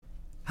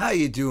How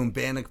you doing,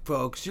 Bannock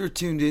folks? You're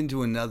tuned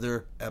into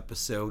another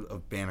episode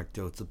of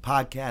Bannockdotes, a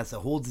podcast that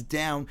holds it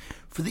down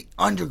for the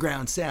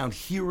underground sound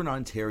here in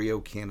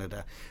Ontario,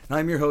 Canada. And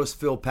I'm your host,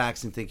 Phil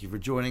Paxton. Thank you for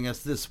joining us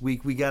this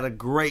week. We got a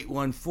great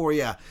one for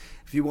you.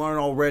 If you aren't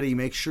already,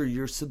 make sure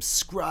you're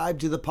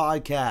subscribed to the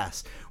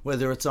podcast,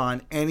 whether it's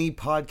on any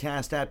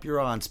podcast app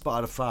you're on,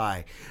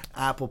 Spotify,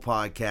 Apple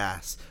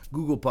Podcasts,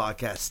 Google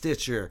Podcasts,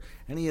 Stitcher,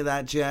 any of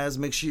that jazz.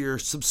 Make sure you're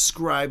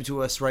subscribed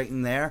to us right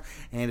in there.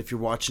 And if you're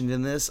watching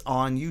this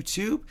on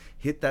YouTube,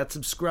 hit that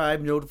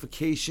subscribe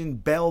notification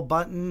bell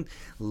button,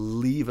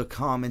 leave a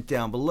comment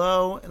down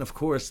below, and of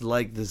course,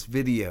 like this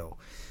video.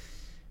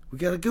 We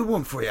got a good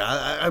one for you.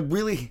 I'm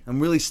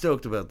really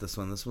stoked about this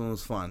one. This one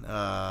was fun.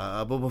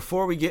 But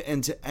before we get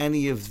into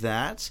any of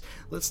that,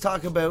 let's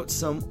talk about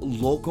some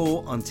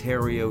local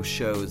Ontario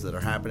shows that are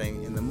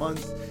happening in the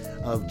month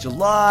of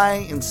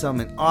July and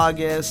some in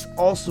August.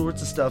 All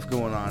sorts of stuff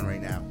going on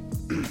right now.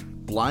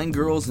 Blind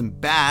Girls in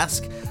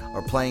Basque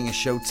are playing a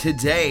show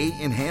today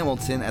in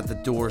Hamilton at the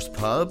Doors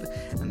Pub,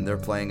 and they're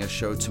playing a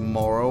show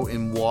tomorrow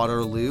in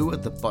Waterloo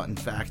at the Button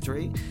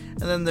Factory,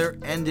 and then they're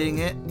ending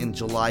it in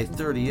July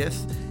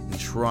 30th in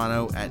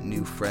Toronto at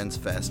New Friends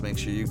Fest. Make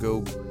sure you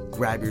go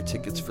grab your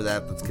tickets for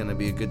that. That's going to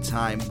be a good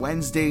time.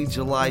 Wednesday,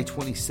 July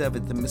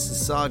 27th in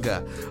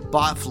Mississauga,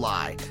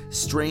 Botfly,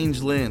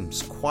 Strange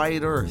Limbs,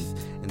 Quiet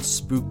Earth, and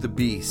Spook the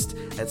Beast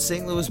at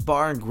St. Louis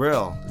Bar and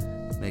Grill.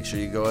 Make sure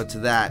you go out to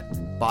that.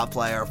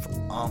 Botfly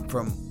are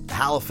from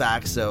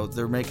Halifax, so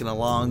they're making a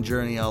long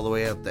journey all the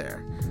way out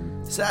there.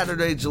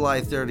 Saturday,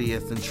 July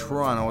 30th in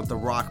Toronto at the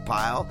Rock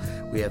Pile,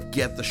 we have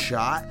Get the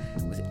Shot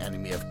with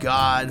Enemy of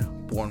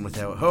God, Born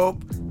Without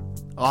Hope,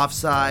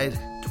 Offside,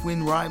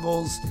 Twin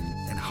Rivals,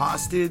 and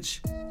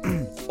Hostage.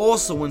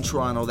 Also in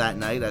Toronto that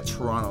night at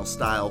Toronto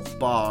Style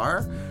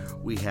Bar,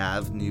 we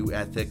have New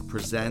Ethic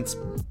presents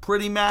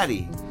Pretty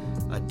Maddie,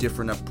 A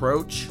Different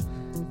Approach,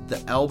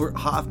 the Albert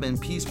Hoffman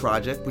Peace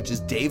Project, which is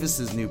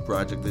Davis's new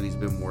project that he's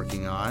been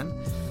working on,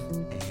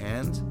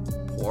 and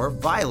Poor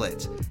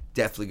Violet.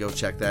 Definitely go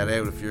check that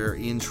out if you're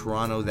in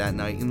Toronto that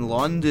night. In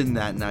London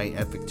that night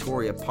at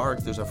Victoria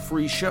Park, there's a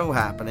free show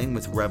happening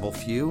with Rebel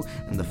Few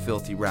and the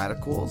Filthy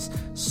Radicals,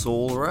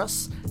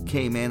 Solarus,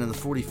 K-Man and the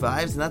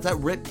 45s, and that's at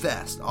Rip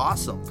Fest.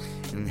 Awesome.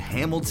 In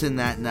Hamilton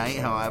that night,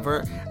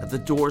 however, at the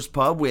Doors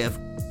Pub, we have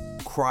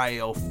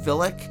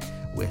Cryophilic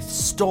with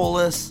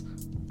Stolus,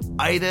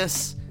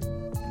 Itis,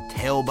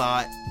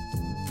 Tailbot,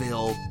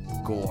 Phil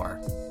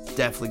Gore.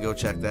 Definitely go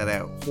check that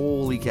out.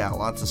 Holy cow,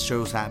 lots of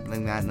shows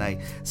happening that night.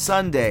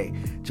 Sunday,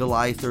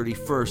 July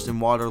 31st in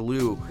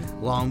Waterloo,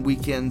 long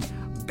weekend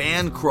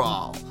band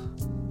crawl.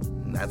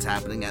 And that's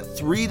happening at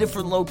 3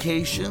 different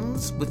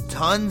locations with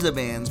tons of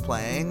bands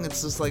playing.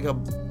 It's just like a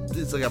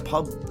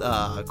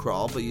pub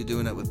crawl, but you're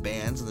doing it with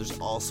bands, and there's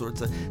all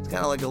sorts of, it's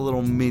kind of like a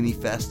little mini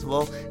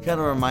festival. Kind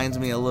of reminds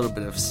me a little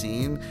bit of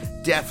Scene.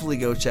 Definitely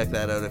go check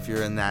that out if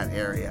you're in that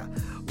area.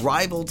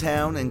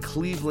 Rivaltown and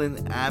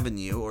Cleveland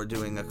Avenue are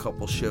doing a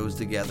couple shows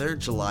together.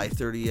 July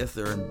 30th,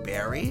 they're in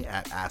Barrie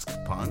at Ask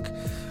Punk.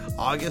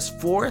 August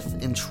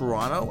 4th in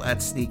Toronto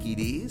at Sneaky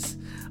D's.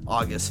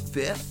 August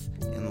 5th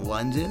in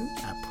London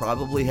at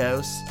Probably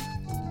House.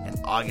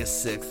 And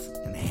August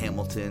 6th in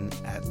Hamilton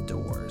at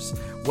Doors.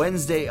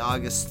 Wednesday,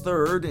 August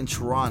 3rd in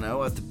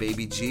Toronto at the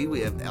Baby G, we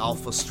have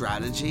Alpha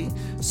Strategy,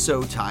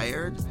 So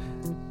Tired,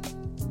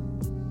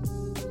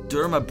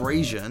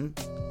 Dermabrasion,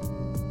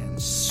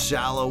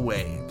 Shallow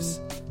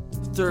Waves.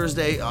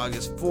 Thursday,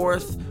 August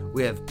 4th,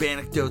 we have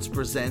Bannockdotes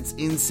Presents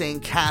in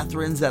St.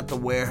 Catharines at the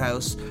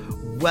Warehouse,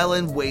 Well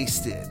and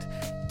Wasted,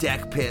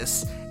 Deck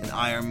Piss, and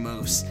Iron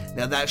Moose.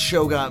 Now that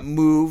show got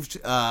moved.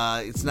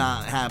 It's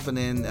not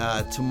happening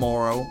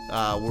tomorrow.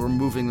 We're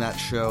moving that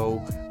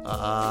show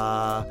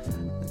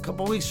a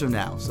couple weeks from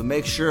now. So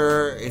make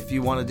sure if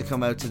you wanted to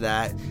come out to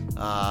that,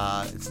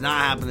 it's not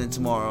happening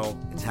tomorrow.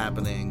 It's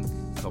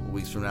happening a couple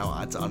weeks from now.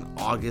 It's on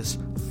August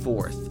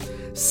 4th.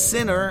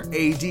 Sinner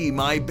AD,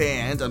 my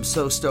band, I'm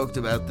so stoked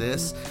about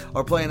this,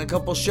 are playing a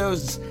couple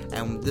shows,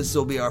 and this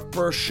will be our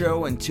first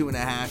show in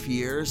 2.5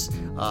 years.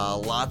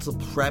 Lots of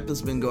prep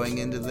has been going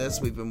into this.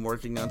 We've been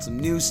working on some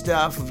new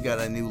stuff. We've got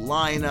a new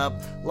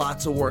lineup.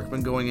 Lots of work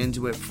been going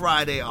into it.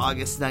 Friday,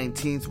 August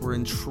 19th, we're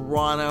in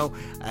Toronto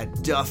at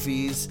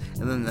Duffy's,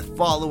 and then the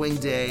following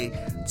day,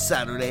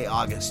 Saturday,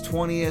 August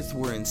 20th,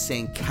 we're in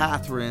St.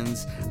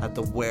 Catharines at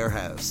the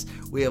Warehouse.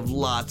 We have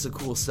lots of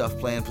cool stuff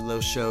planned for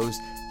those shows.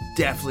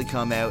 Definitely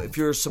come out. If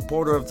you're a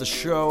supporter of the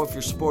show, if you're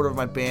a supporter of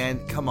my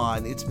band, come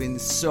on. It's been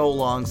so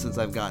long since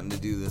I've gotten to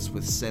do this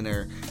with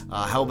Sinner.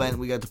 Hellbent,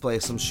 we got to play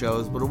some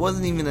shows, but it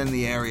wasn't even in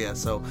the area,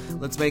 so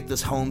let's make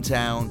this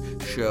hometown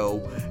show,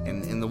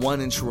 and the one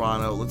in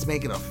Toronto, let's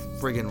make it a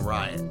friggin'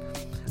 riot.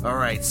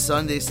 Alright,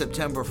 Sunday,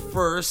 September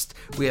 1st,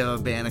 we have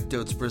a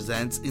Bannockdotes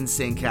Presents in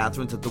St.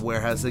 Catharines at the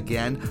Warehouse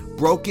again.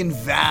 Broken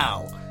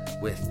Vow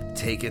with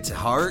Take It to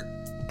Heart,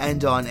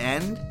 End on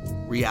End,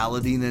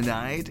 Reality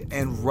Denied,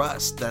 and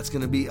Rust. That's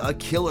going to be a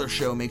killer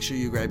show. Make sure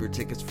you grab your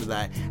tickets for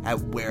that at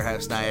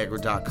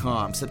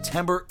warehouseniagara.com.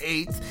 September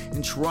 8th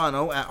in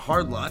Toronto at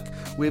Hard Luck,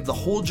 we have the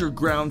Hold Your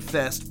Ground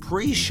Fest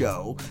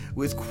pre-show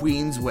with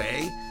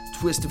Queensway,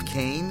 Twist of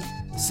Cain,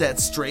 Set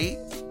Straight,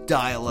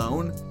 Die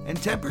Alone, and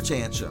Temper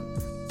Tantrum.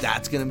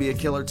 That's going to be a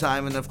killer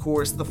time. And of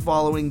course, the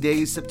following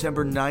days,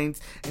 September 9th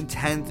and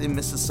 10th in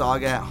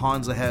Mississauga at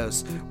Hansa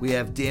House, we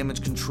have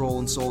Damage Control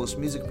and Soulless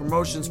Music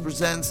Promotions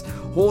presents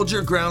Hold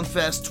Your Ground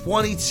Fest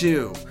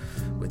 22.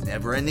 With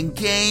Never-Ending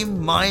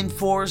Game, Mind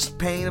Force,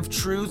 Pain of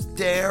Truth,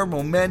 Dare,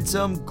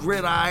 Momentum,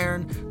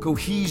 Gridiron,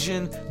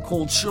 Cohesion,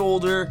 Cold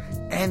Shoulder,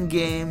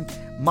 Endgame,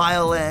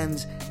 Mile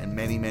End, and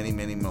many, many,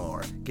 many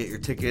more. Get your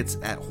tickets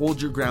at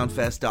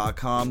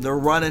holdyourgroundfest.com. They're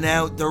running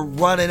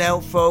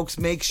out, folks.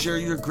 Make sure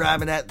you're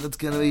grabbing it. That's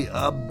going to be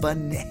a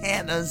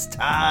bananas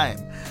time.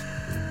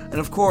 And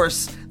of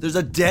course, there's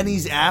a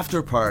Denny's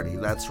after party.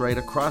 That's right,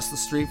 across the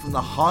street from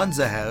the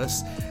Hansa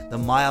House. The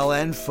Mile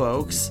End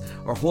folks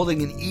are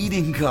holding an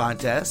eating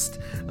contest.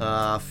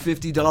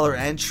 $50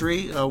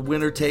 entry,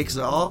 winner takes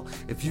all.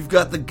 If you've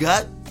got the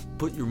gut,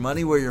 put your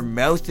money where your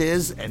mouth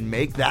is and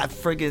make that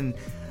friggin'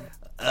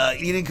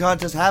 eating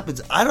contest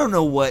happens. I don't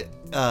know what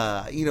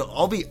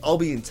I'll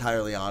be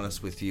entirely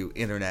honest with you,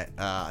 internet.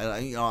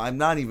 I'm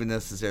not even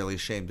necessarily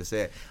ashamed to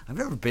say it. I've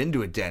never been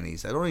to a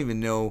Denny's. I don't even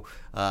know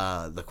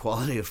the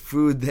quality of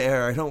food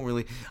there.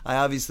 I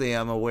obviously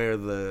am aware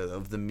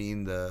of the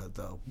meme,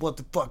 the what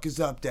the fuck is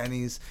up,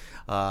 Denny's.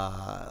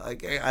 But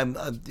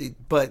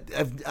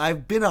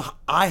I've been a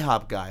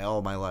IHOP guy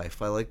all my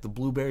life. I like the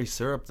blueberry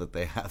syrup that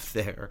they have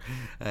there,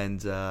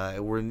 and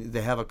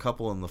they have a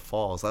couple in the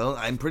Falls.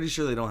 I'm pretty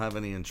sure they don't have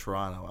any in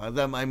Toronto.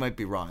 I might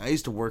be wrong. I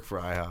used to work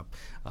for IHOP.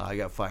 I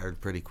got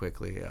fired pretty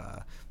quickly.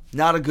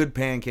 Not a good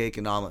pancake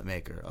and omelet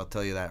maker, I'll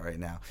tell you that right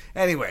now.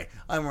 Anyway,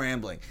 I'm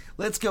rambling.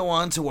 Let's go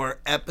on to our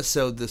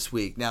episode this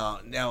week.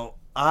 Now,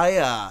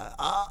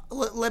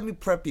 let me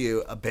prep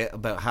you a bit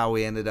about how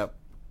we ended up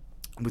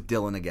with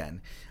Dylan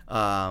again.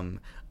 I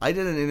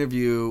did an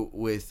interview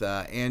with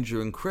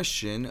Andrew and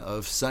Christian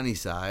of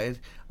Sunnyside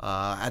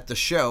at the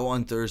show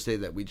on Thursday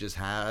that we just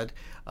had,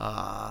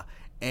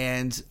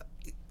 and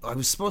I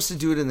was supposed to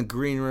do it in the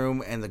green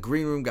room, and the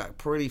green room got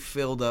pretty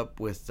filled up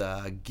with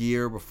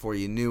gear before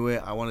you knew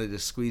it. I wanted to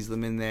squeeze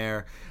them in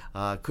there.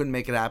 Couldn't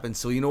make it happen.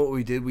 So you know what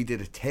we did? We did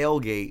a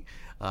tailgate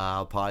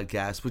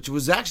podcast, which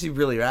was actually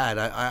really rad.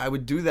 I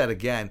would do that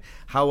again.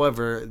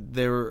 However,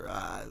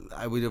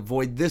 I would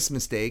avoid this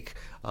mistake.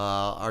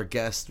 Our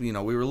guest, we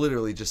were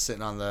literally just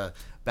sitting on the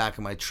back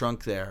of my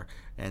trunk there,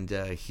 and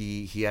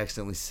he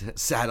accidentally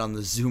sat on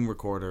the Zoom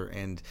recorder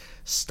and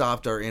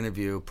stopped our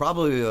interview,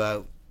 probably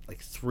about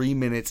 3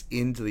 minutes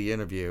into the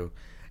interview,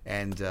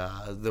 and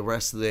the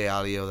rest of the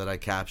audio that I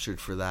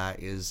captured for that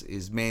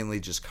is mainly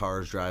just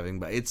cars driving,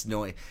 but it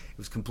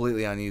was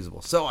completely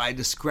unusable. So I had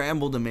to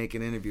scramble to make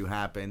an interview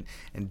happen,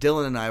 and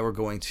Dylan and I were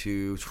going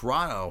to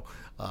Toronto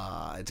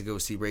to go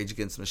see Rage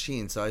Against the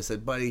Machine. So I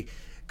said, buddy,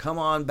 come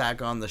on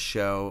back on the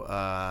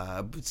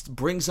show,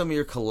 bring some of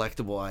your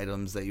collectible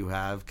items that you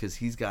have, because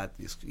he's got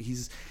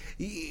these.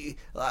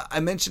 I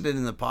mentioned it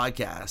in the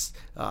podcast,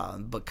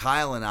 but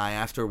Kyle and I,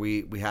 after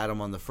we had him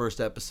on the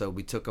first episode,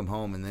 we took him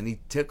home, and then he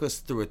took us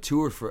through a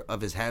tour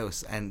of his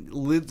house, and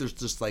there's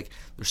just there's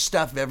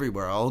stuff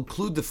everywhere. I'll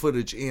include the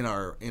footage in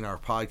our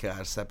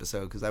podcast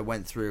episode, because I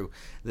went through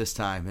this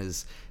time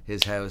his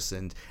house,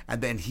 and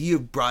then he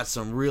brought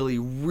some really,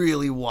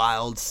 really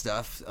wild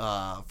stuff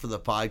for the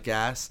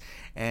podcast,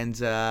 and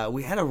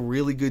we had a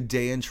really good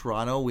day in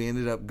Toronto. We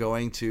ended up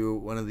going to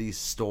one of these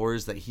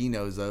stores that he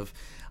knows of,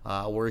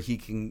 where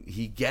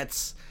he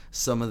gets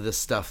some of the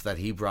stuff that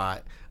he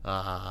brought,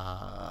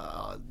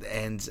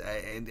 and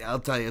I'll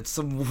tell you, it's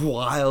some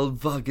wild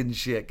fucking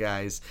shit,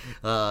 guys.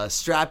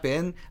 Strap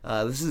in.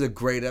 This is a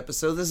great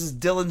episode. This is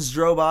Dylan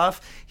Zdroboff.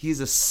 He's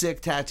a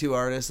sick tattoo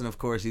artist, and of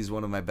course, he's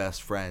one of my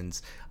best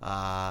friends.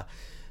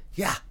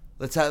 Yeah,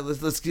 let's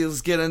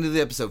get into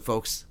the episode,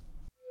 folks.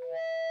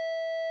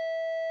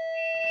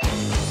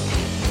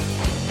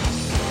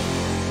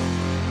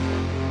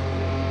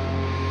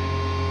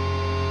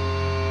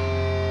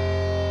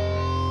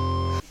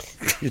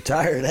 You're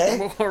tired, eh?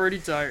 I'm already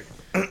tired.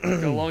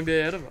 Got a long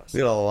day ahead of us. We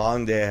got a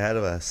long day ahead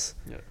of us.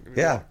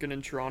 Yeah. Walking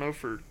in Toronto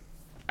for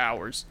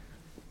hours.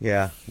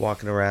 Yeah,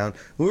 walking around.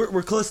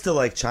 We're close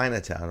to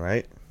Chinatown,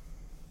 right?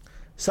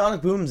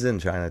 Sonic Boom's in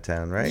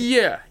Chinatown, right?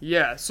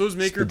 Yeah. So is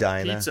Maker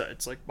Spadina. Pizza.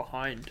 It's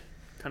behind.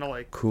 Kind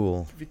of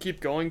cool. If you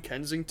keep going,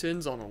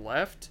 Kensington's on the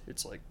left.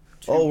 It's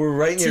we're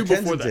right near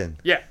Kensington.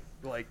 Yeah,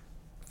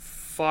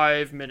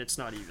 5 minutes,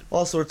 not even.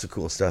 All sorts of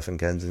cool stuff in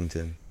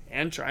Kensington.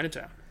 And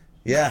Chinatown.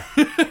 Yeah.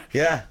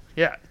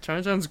 Yeah,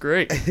 Chinatown's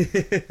great.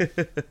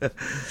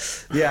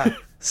 Yeah.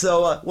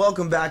 So,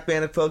 welcome back,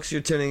 Bannock folks.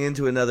 You're tuning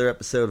into another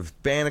episode of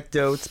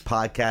Bannockdotes.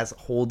 Podcast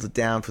holds it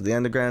down for the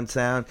underground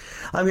sound.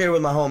 I'm here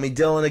with my homie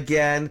Dylan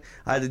again.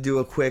 I had to do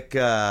a quick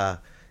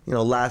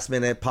last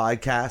minute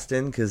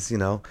podcasting, because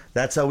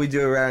that's how we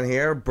do around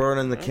here,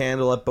 burning the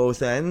candle at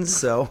both ends.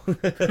 So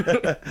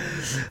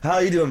how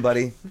you doing,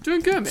 buddy? I'm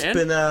doing good,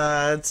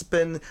 man. It's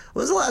been when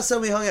was the last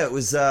time we hung out? It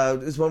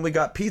was when we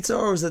got pizza,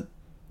 or was it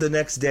the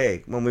next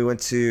day when we went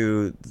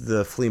to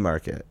the flea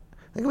market?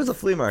 I think it was a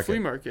flea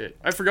market.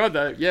 I forgot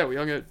that. Yeah, we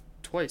hung out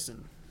twice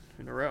in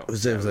a row. It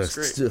was a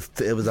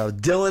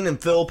Dylan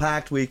and Phil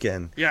packed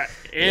weekend. Yeah,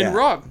 and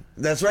Rob.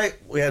 That's right.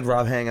 We had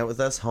Rob hang out with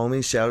us.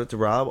 Homie, shout out to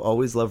Rob.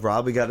 Always love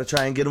Rob. We got to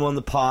try and get him on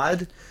the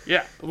pod.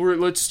 Yeah,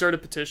 let's start a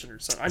petition or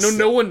something. I know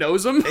no one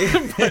knows him,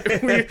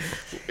 but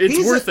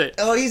it's worth it.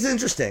 Oh, he's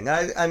interesting.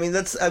 He's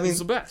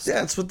the best. Yeah,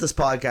 that's what this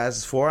podcast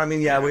is for. I mean,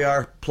 we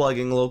are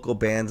plugging local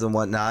bands and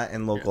whatnot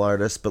and local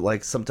artists, but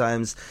like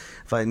sometimes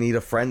if I need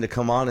a friend to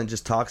come on and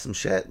just talk some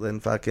shit, then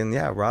fucking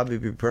Rob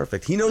would be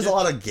perfect. He knows a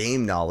lot of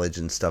game knowledge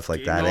and stuff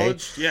like that,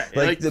 knowledge? Eh? Yeah,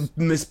 like the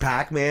Miss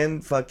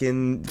Pac-Man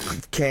fucking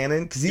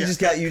cannon, because you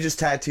just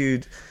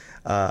tattooed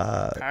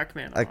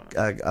Pac-Man on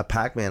him. A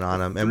Pac-Man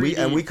on him, and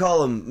 3D. we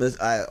call him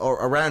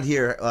around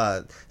here,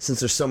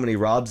 since there's so many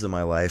Robs in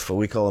my life,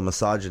 we call him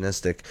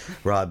misogynistic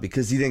Rob,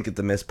 because he didn't get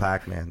the Miss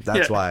Pac-Man.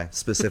 That's why,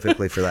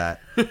 specifically for that.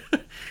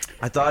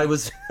 I thought he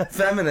was a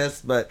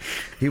feminist, but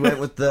he went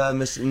with the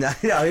Miss.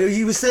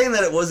 He was saying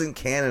that it wasn't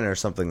canon or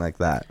something like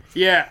that.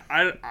 Yeah,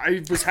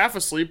 I was half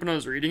asleep when I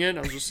was reading it, and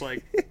I was just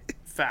like,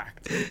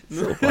 fact.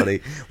 So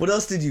funny. What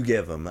else did you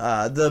give him?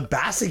 The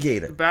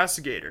Bassigator. The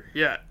Bassigator,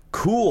 yeah.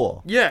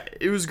 Cool. Yeah,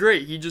 it was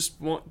great. He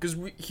just because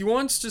he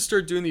wants to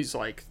start doing these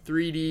like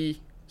 3D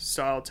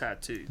style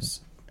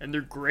tattoos, and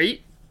they're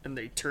great and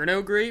they turn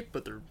out great,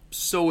 but they're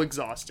so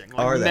exhausting. Like,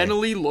 Are they?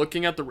 Mentally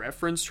looking at the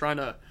reference, trying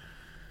to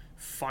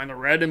find the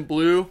red and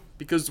blue,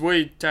 because the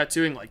way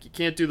tattooing, like, you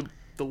can't do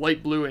the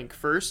light blue ink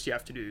first. You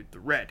have to do the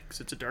red because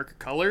it's a darker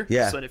color.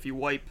 Yeah. So then if you're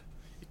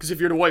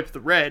to wipe the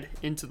red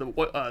into the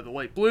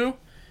light blue,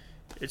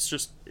 it's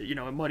just,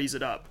 it muddies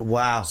it up.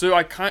 Wow. So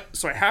I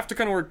have to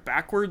kind of work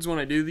backwards when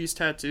I do these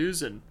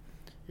tattoos, and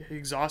it's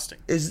exhausting.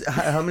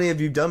 How many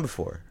have you done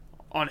before?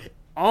 I've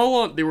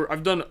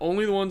done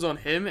only the ones on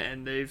him,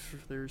 and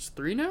there's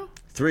 3 now.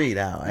 3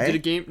 now,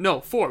 eh?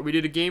 4. We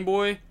did a Game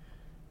Boy,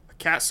 a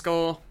Cat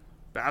Skull,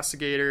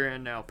 Bassigator,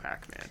 and now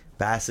Pac-Man.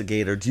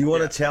 Bassigator. Do you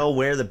want to tell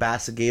where the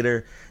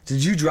Bassigator?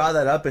 Did you draw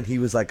that up and he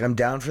was like, "I'm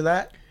down for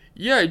that"?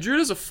 Yeah, I drew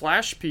it as a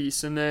flash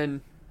piece, and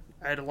then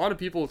I had a lot of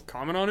people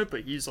comment on it,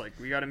 but he's like,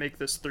 "We got to make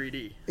this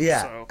 3D."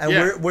 Yeah. So,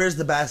 and where's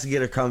the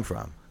Bassigator come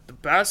from? The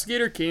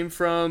Bassigator came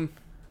from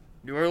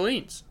New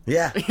Orleans.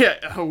 Yeah. Yeah.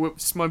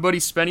 My buddy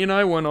Spenny and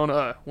I went on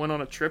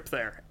a trip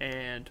there,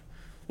 and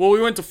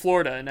we went to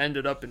Florida and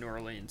ended up in New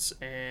Orleans,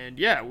 and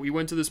we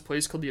went to this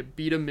place called the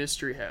Abita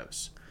Mystery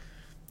House,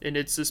 and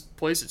it's this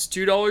place. It's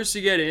 $2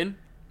 to get in.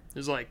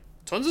 There's like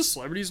tons of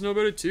celebrities know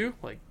about it too.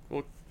 Like,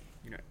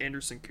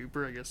 Anderson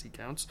Cooper, I guess he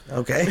counts.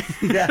 Okay.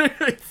 Yeah.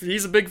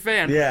 He's a big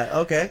fan. Yeah.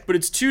 Okay. But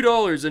it's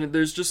 $2, and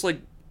there's just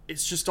like,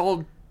 it's just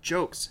all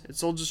jokes.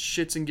 It's all just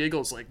shits and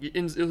giggles. Like,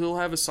 he'll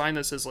have a sign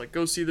that says like,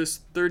 "Go see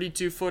this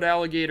 32-foot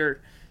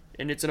alligator,"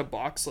 and it's in a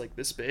box like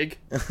this big.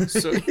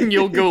 So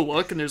you'll go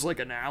look, and there's like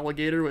an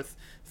alligator with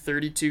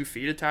 32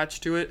 feet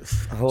attached to it.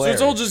 Hilarious. So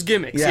it's all just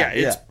gimmicks.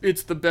 Yeah,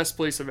 It's the best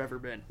place I've ever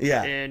been.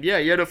 Yeah. And you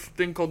had a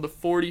thing called the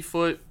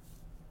 40-foot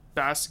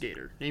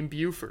Bassigator named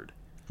Buford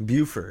the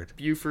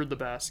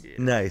Bassigator.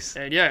 Nice.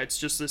 And it's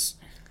just this,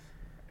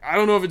 I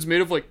don't know if it's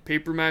made of like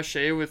paper mache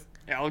with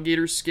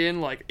alligator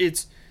skin. Like,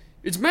 it's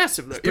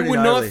massive though. It would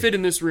not fit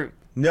in this room.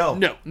 No,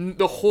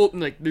 the whole,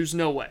 like, there's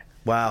no way.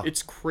 Wow.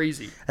 It's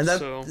crazy. And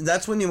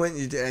that's when you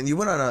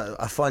went on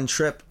a fun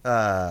trip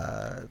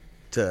that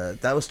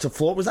was to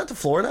Florida. Was that to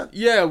Florida?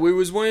 Yeah, it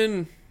was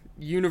when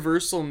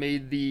Universal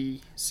made the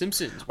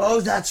Simpsons. Oh,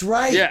 that's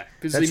right. Yeah,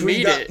 because they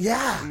made it.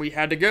 Yeah. And we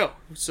had to go.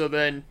 So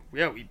then,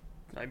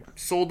 I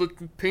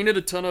painted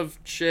a ton of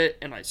shit,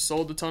 and I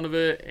sold a ton of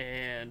it,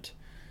 and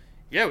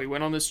we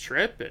went on this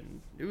trip,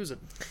 and it was a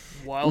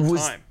wild time.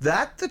 Was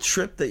that the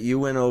trip that you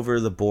went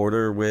over the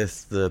border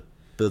with the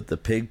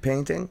pig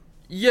painting?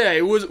 Yeah,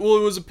 it was. Well,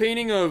 it was a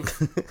painting of.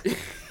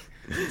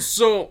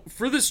 So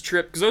for this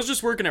trip, because I was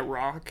just working at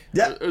Rock,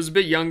 I was a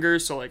bit younger,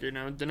 so like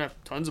didn't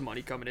have tons of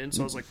money coming in,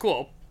 so I was like, cool,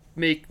 I'll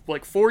make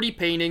like 40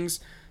 paintings,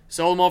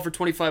 sell them all for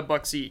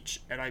 $25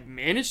 each, and I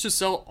managed to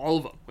sell all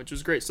of them, which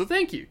was great. So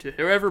thank you to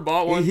whoever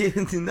bought one.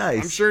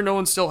 Nice. I'm sure no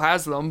one still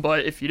has them,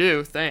 but if you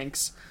do,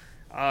 thanks.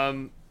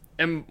 And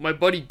my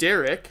buddy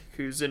Derek,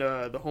 who's in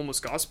the Homeless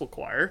Gospel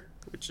Choir,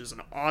 which is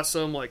an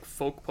awesome like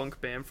folk punk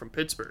band from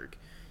Pittsburgh,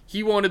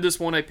 he wanted this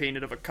one I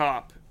painted of a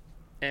cop,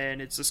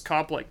 and it's this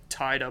cop like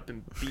tied up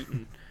and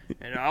beaten.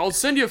 And I'll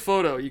send you a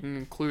photo, you can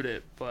include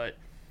it. But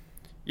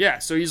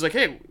so he's like,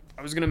 hey,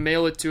 I was gonna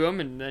mail it to him,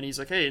 and then he's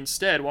like, hey,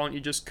 instead, why don't you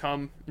just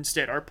come and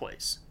stay at our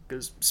place?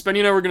 Because Spenny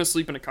and I were gonna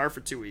sleep in a car for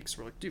 2 weeks.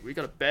 We're like, dude, we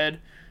got a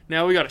bed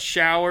now, we got a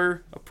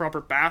shower, a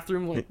proper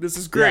bathroom. Like, this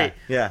is great.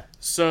 Yeah.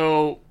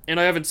 So, and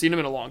I haven't seen him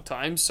in a long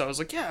time, so I was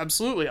like, yeah,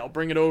 absolutely, I'll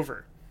bring it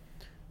over.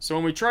 So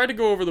when we tried to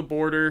go over the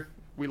border,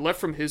 we left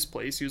from his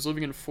place. He was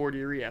living in Fort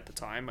Erie at the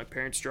time. My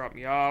parents dropped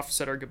me off,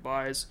 said our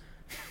goodbyes,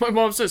 My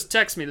mom says,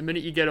 text me the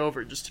minute you get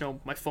over, just to know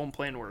my phone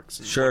plan works.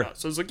 And Sure. whatnot.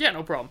 So I was like, yeah,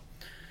 no problem.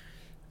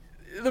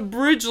 The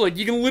bridge, like,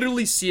 you can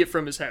literally see it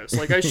from his house.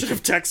 Like, I should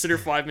have texted her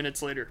 5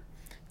 minutes later.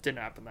 Didn't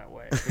happen that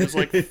way. It was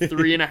like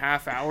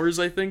 3.5 hours,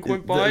 I think,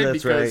 went by.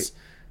 That's because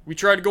right. we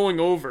tried going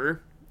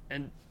over,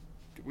 and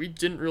we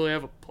didn't really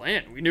have a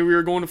plan. We knew we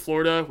were going to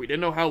Florida. We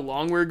didn't know how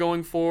long we were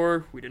going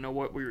for. We didn't know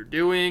what we were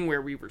doing,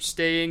 where we were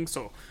staying.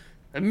 So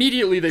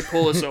immediately they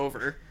pull us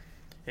over.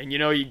 And,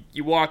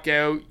 you walk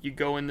out, you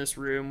go in this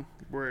room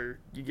where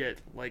you get,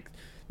 like,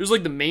 there's,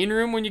 like, the main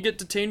room when you get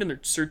detained and they're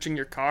searching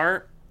your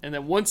car. And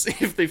then once,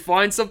 if they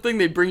find something,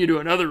 they bring you to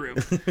another room.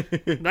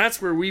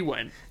 That's where we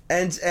went.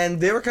 And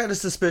they were kind of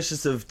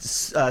suspicious of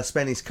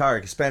Spenny's car.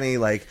 'Cause Spenny,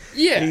 like,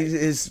 Yeah.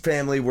 his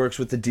family works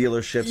with the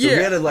dealership, so Yeah.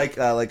 we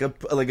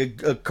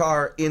had a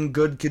car in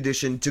good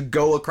condition to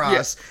go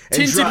across and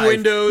Tinted drive.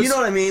 windows. You know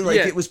what I mean? Like,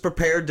 Yeah. it was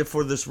prepared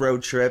for this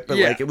road trip, but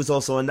Yeah. like it was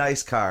also a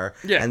nice car.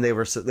 Yeah. And they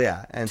were so they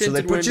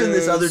Tinted put you in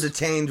this other windows.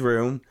 detained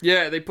room.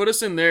 Yeah, they put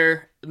us in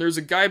there, and there's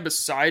a guy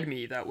beside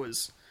me that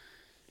was...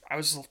 I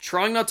was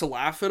trying not to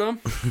laugh at him,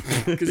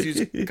 because he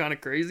was kind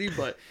of crazy,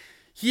 but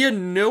he had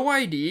no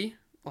ID,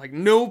 like,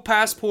 no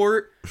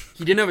passport,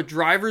 he didn't have a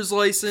driver's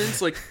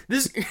license, like,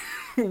 this...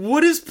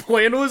 what his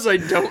plan was, I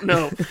don't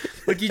know.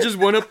 Like, he just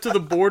went up to the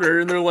border,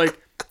 and they're like,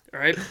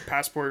 alright,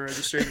 passport and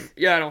registration.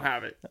 Yeah, I don't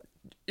have it.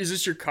 Is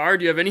this your car?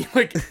 Do you have any,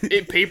 like,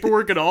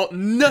 paperwork at all?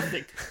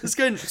 Nothing. This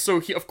guy... So,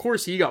 of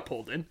course, he got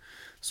pulled in.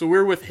 So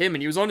we're with him,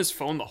 and he was on his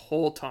phone the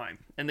whole time.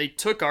 And they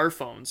took our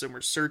phones, and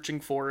were searching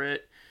for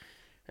it.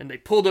 And they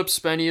pulled up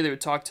Spenny, they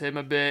would talk to him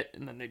a bit,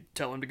 and then they'd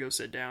tell him to go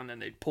sit down, then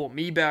they'd pull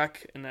me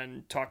back, and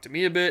then talk to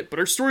me a bit. But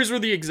our stories were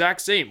the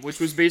exact same, which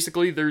was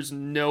basically there's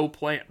no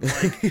plan.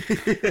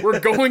 Like,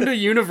 we're going to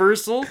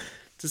Universal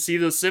to see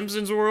the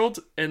Simpsons World,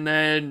 and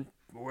then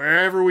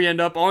wherever we end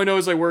up, all I know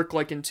is I work,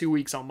 like, in 2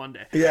 weeks on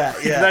Monday. Yeah.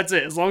 That's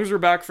it, as long as we're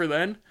back for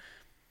then.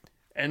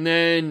 And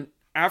then,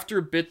 after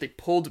a bit, they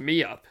pulled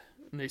me up,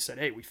 and they said,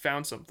 hey, we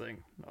found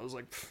something. I was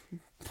like...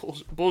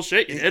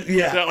 Bullshit, you did.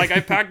 Yeah. Like, I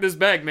packed this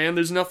bag, man.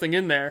 There's nothing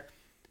in there.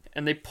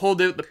 And they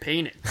pulled out the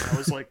painting. I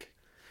was like,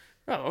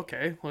 oh,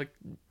 okay. Like,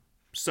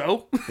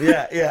 so?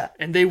 Yeah.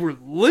 And they were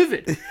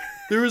livid.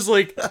 There was,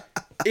 like,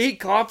 8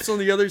 cops on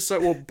the other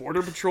side. Well,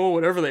 Border Patrol,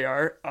 whatever they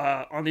are,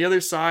 on the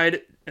other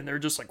side. And they're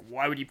just like,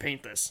 why would you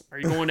paint this? Are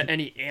you going to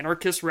any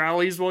anarchist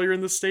rallies while you're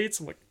in the States?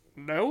 I'm like,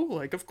 no.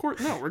 Like, of course.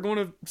 No, we're going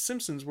to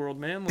Simpsons World,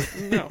 man.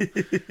 Like, no.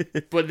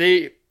 But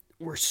they...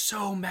 were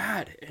so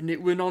mad, and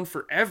it went on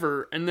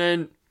forever. And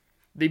then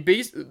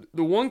the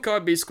one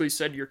cop basically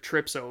said your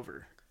trip's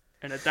over,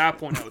 and at that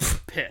point I was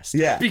pissed.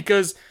 Yeah,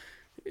 because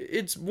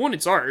it's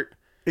art.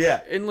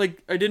 Yeah, and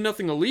like I did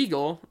nothing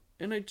illegal,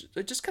 and I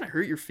just kind of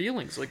hurt your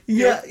feelings. Like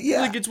yeah,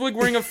 like it's like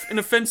wearing an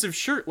offensive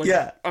shirt. Like,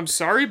 yeah, I'm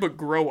sorry, but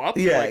grow up.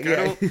 Yeah, like,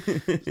 yeah.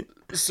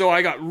 So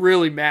I got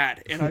really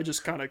mad, and I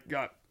just kind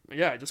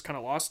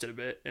of lost it a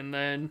bit, and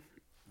then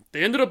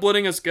they ended up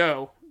letting us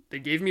go. They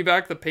gave me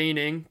back the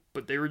painting,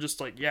 but they were just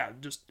like,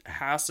 just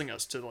hassling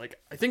us to, like,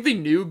 I think they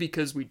knew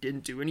because we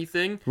didn't do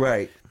anything.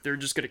 Right. They were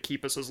just going to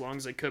keep us as long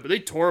as they could. But they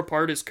tore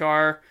apart his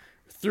car,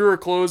 threw our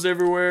clothes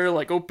everywhere,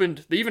 like,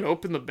 they even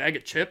opened the bag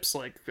of chips,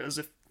 like, as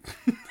if...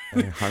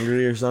 Are you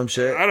hungry or some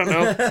shit? I don't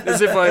know.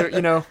 As if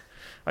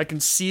I can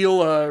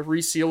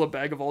reseal a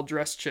bag of all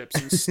dressed chips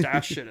and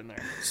stash shit in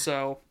there.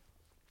 So,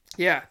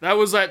 yeah, that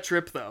was that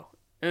trip, though.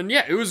 And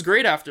yeah, it was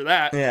great after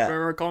that. Yeah. I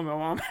remember calling my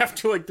mom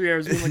after like 3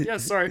 hours being like, yeah,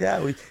 sorry. Yeah,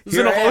 I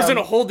was in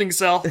a holding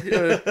cell.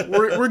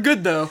 We're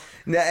good though.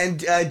 Now, and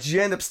did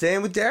you end up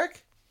staying with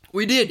Derek?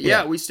 We did,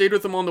 yeah. We stayed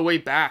with him on the way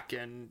back,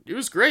 and it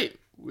was great.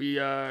 We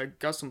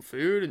got some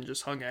food and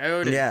just hung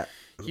out. And Yeah.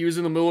 He was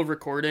in the middle of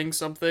recording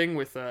something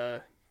with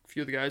a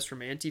few of the guys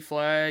from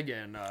Anti-Flag,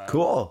 and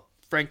Cool.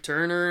 Frank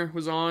Turner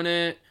was on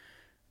it.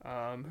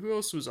 Who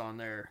else was on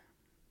there?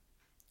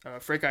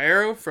 Frank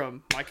Iero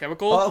from My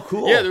Chemical. Oh,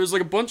 cool. Yeah, there was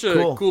like a bunch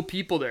of Cool.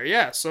 people there.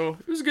 Yeah, so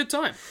it was a good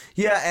time.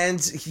 Yeah, and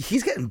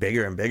he's getting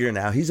bigger and bigger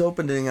now. He's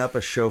opening up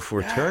a show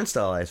for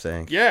Turnstile, I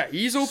think. Yeah,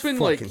 he's open It's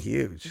like fucking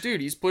huge. Dude,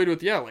 he's played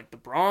with like the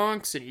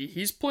Bronx, and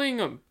he's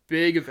playing a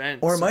big event.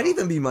 Or it might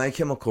even be My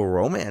Chemical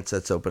Romance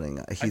that's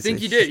opening. I think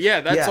he did.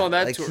 Yeah, that's on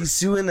that tour. He's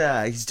doing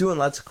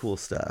lots of cool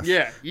stuff.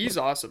 Yeah, he's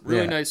awesome.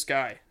 Really nice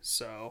guy.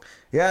 So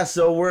yeah,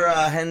 so we're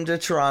heading to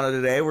Toronto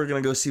today. We're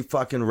gonna go see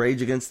fucking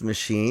Rage Against the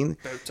Machine.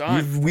 About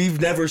time. We've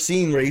never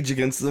seen Rage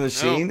Against the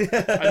Machine. No.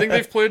 I think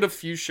they've played a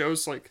few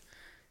shows like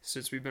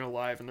since we've been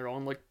alive, and they're all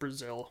in like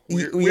Brazil.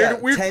 Weird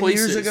 10 places.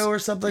 years ago or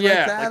something yeah,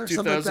 like that, like or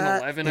something like that.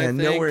 2011, Yeah, I think.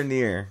 nowhere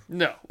near.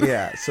 No.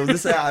 Yeah, so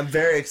this I'm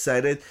very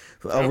excited.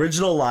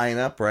 Original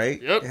lineup,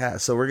 right? Yep. Yeah,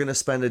 so we're gonna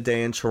spend a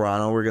day in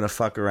Toronto. We're gonna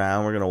fuck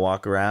around. We're gonna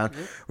walk around.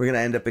 Yep. We're gonna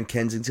end up in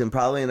Kensington,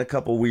 probably in a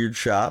couple weird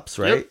shops,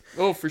 right? Yep.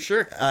 Oh, for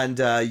sure. And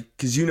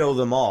because you know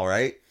them all,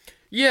 right?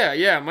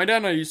 Yeah. My dad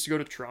and I used to go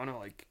to Toronto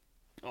like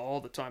all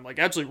the time. Like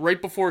actually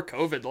right before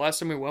COVID, the last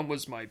time we went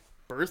was my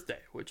birthday,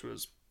 which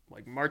was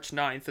like March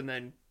 9th, and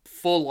then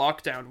full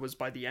lockdown was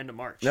by the end of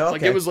March. Oh,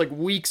 Like okay. it was like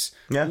weeks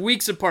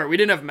apart. We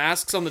didn't have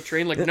masks on the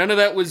train. Like none of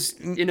that was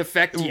in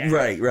effect yet.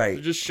 Right.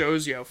 It just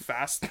shows you how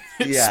fast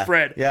it Yeah.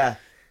 spread. Yeah.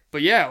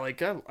 But yeah,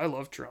 like I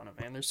love Toronto,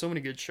 man. There's so many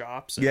good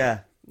shops. And Yeah.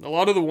 a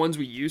lot of the ones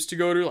we used to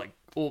go to, like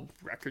old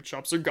record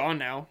shops, are gone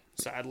now,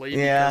 sadly,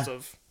 Yeah. because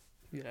of,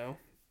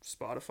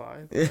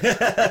 Spotify.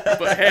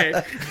 But hey.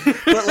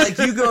 But like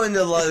you go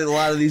into a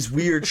lot of these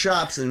weird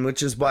shops, and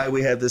which is why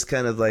we have this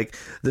kind of like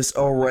this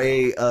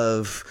array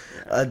of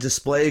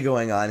display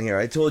going on here.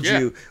 I told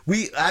you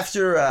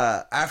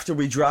after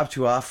we dropped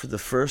you off for the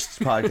first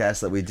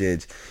podcast that we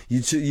did,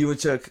 you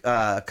took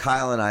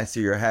Kyle and I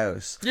through your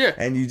house. Yeah.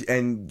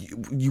 And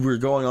you were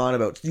going on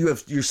about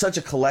you're such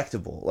a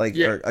collectible, like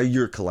you're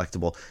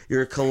collectible.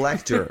 You're a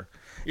collector.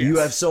 Yes. You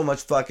have so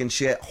much fucking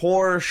shit,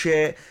 horror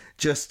shit,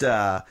 just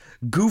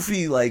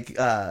goofy like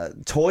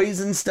toys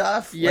and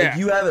stuff. Yeah. Like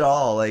you have it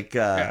all. Like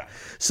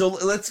so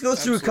let's go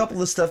through Absolutely. a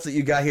couple of stuff that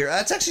you got here.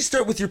 Let's actually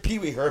start with your Pee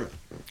Wee Herman.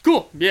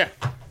 Cool. Yeah.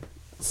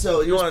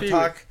 So you want to Pee-wee?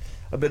 talk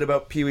a bit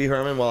about Pee Wee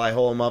Herman while I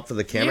hold him up for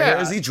the camera Yeah.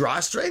 here? Is he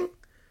drawstring?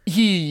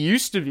 He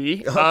used to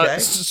be. Okay.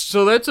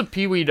 So that's a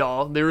Pee Wee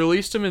doll. They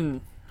released him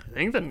in, I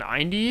think, the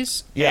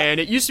 90s. Yeah. And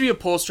it used to be a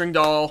pull string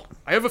doll.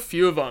 I have a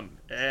few of them.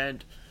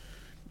 And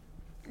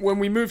when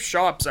we move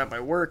shops at my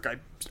work, I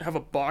have a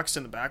box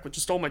in the back with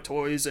just all my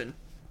toys. And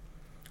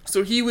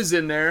so he was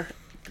in there.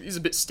 He's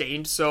a bit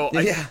stained. So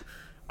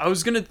I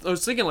was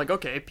thinking, like,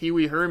 okay, Pee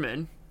Wee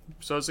Herman.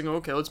 So I was thinking,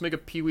 okay, let's make a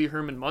Pee Wee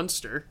Herman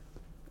Munster.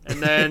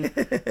 And then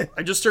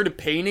I just started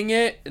painting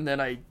it, and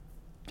then I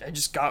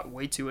just got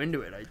way too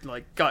into it. I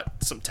like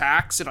got some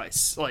tacks and I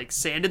like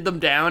sanded them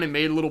down and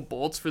made little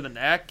bolts for the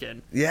neck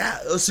and Yeah.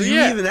 Oh, so you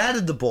Yeah. even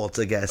added the bolts,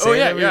 I guess. Oh, I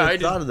yeah, never yeah, even I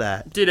did. thought of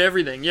that. did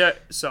everything. Yeah,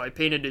 so I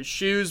painted his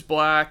shoes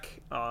black,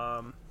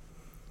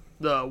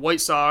 the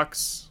white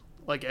socks.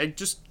 Like I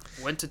just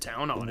went to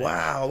town on it.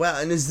 Wow.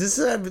 And is this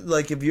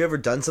like, have you ever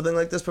done something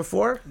like this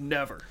before?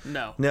 Never.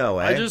 No. No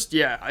way. I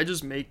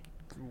just make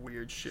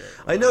weird shit.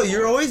 I know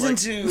you're always Like-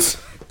 into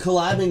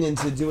collabing,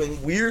 into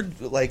doing weird,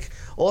 like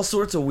all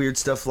sorts of weird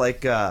stuff.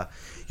 Like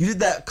you did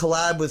that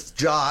collab with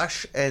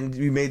Josh, and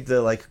you made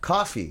the like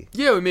coffee.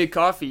 Yeah, we made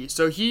coffee.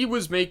 So he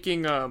was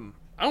making I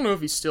don't know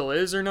if he still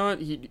is or not.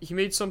 He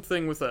made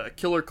something with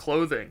Killer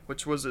Clothing,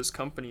 which was his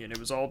company, and it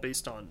was all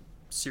based on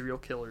serial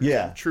killers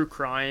and true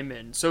crime.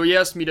 And so he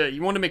asked me he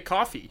wanted to make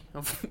coffee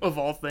of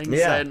all things.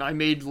 Yeah. And I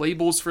made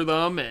labels for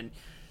them, and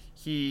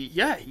he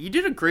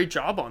did a great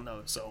job on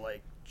those. So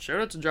like shout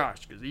out to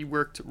Josh because he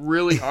worked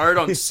really hard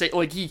on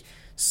like he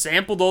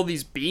sampled all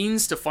these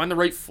beans to find the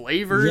right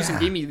flavors and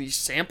Yeah. gave me these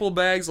sample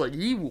bags. Like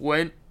he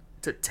went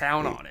to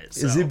town on it.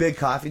 So. Is he a big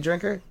coffee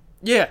drinker?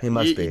 Yeah, He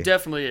must be. He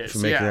definitely is. For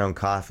making Yeah. your own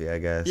coffee, I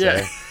guess. Yeah.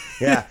 eh?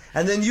 Yeah.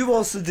 And then you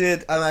also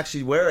did, I'm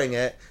actually wearing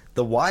it,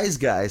 the Wise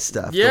Guys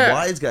stuff. Yeah. The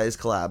Wise Guys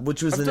collab,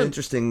 which was an done-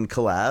 interesting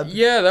collab.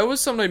 Yeah, that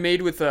was something I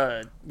made with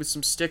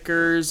some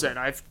stickers, and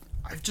I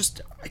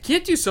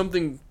can't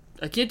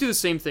do the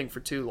same thing for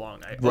too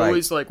long. I Right.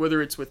 always like,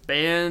 whether it's with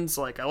bands,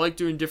 like I like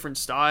doing different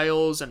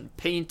styles and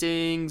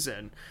paintings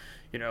and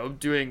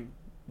doing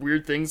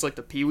weird things like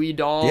the Pee Wee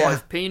doll. Yeah.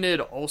 I've painted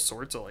all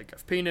sorts of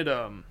I've painted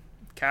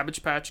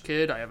Cabbage Patch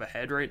Kid. I have a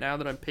head right now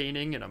that I'm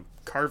painting and I'm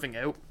carving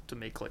out to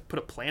make put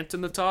a plant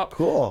in the top.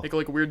 Cool. Make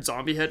a weird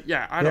zombie head.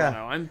 Yeah, I don't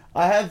know.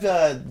 I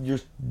have your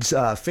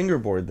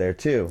fingerboard there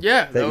too.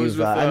 Yeah, that was you've.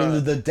 with, I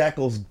mean, the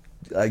decals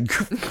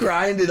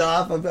grinded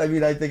off. I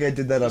mean, I think I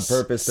did that on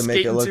purpose to make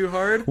it Skating look too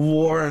hard?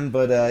 worn.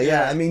 But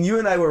yeah, I mean, you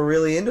and I were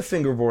really into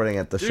fingerboarding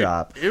at the Dude,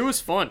 shop. it was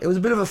fun. It was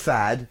a bit of a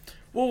fad.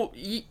 Well,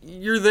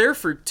 you're there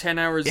for 10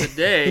 hours a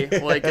day,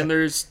 and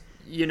there's,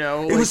 It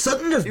was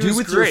something to do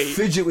with great. your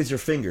fidget with your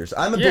fingers.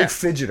 I'm a Yeah. big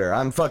fidgeter.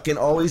 I'm fucking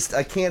always.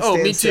 I can't Oh,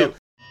 stand me still. too.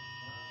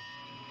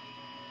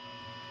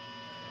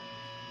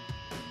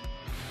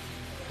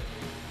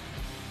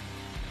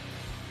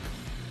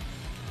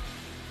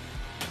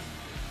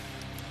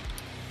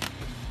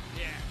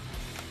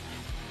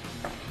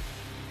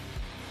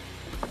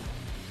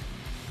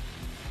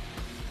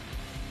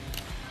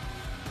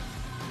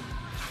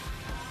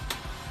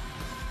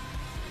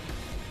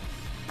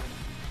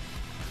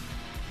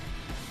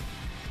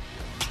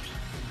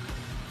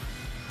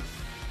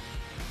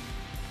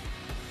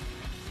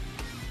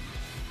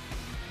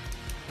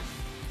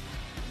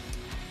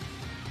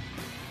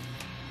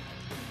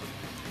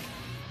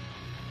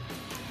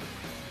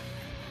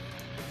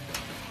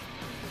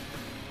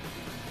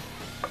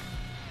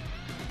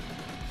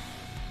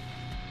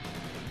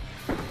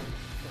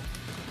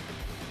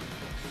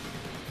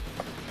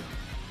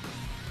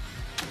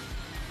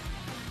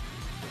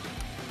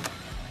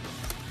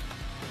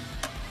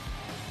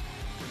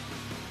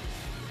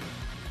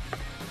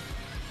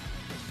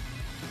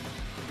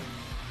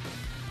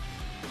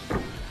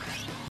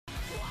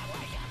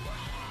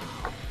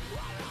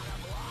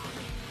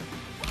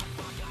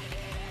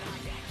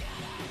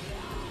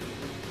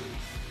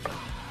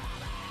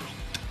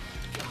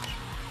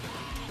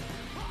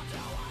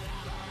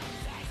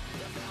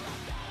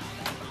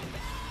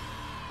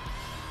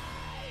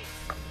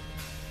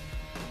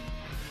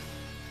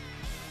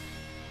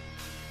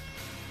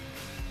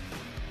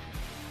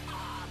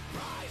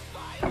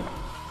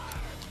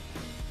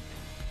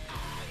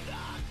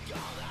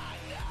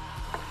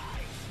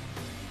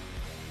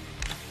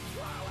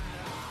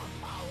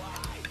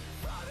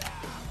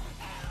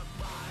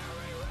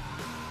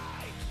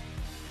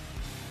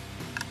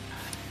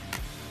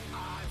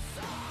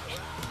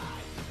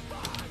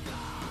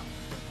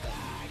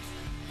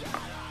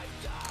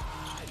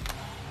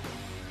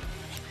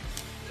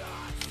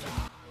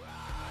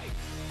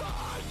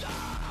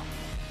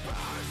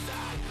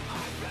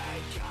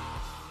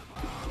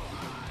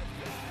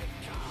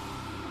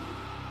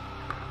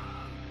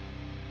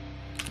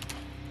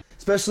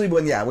 Especially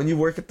when you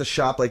work at the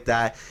shop like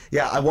that.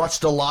 Yeah, I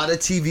watched a lot of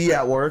TV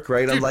at work,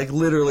 right? I'm like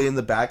literally in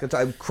the back.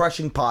 I'm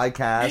crushing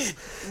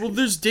podcasts. Well,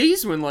 there's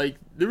days when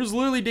there was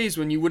literally days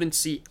when you wouldn't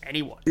see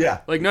anyone.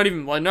 Yeah. Not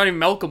even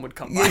Malcolm would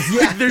come by.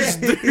 Yeah.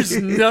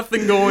 There's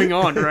nothing going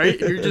on, right?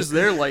 You're just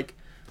there like,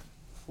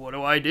 what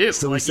do I do?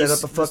 So we set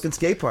up a fucking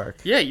skate park.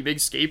 Yeah, you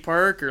big skate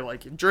park, or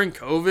during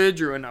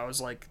COVID, or when I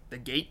was the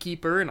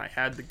gatekeeper and I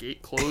had the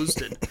gate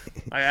closed, and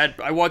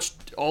I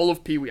watched all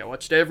of Pee-wee. I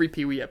watched every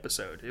Pee-wee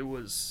episode. It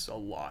was a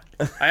lot.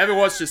 I haven't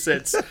watched it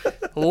since.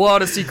 A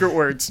lot of secret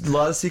words. A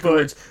lot of secret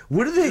words.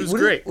 What are they? It was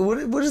great.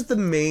 What is the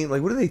main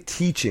what are they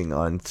teaching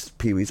on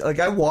Pee-wee's?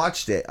 I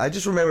watched it. I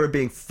just remember it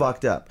being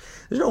fucked up.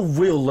 There's no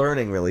real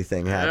learning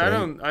thing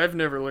happening. I've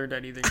never learned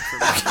anything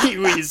from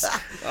Pee-wee's.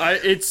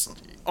 It's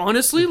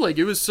honestly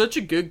it was such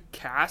a good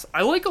cast.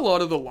 I like a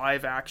lot of the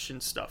live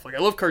action stuff. I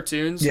love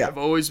cartoons. Yeah. I've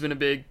always been a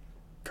big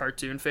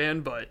cartoon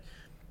fan, but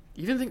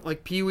even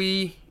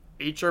Pee-wee,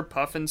 HR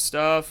Puffin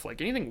stuff,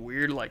 anything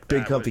weird like that.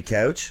 Big comfy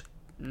couch.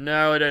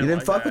 No, I didn't. You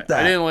didn't fuck with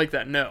that. I didn't like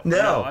that.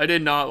 No, I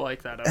did not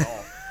like that at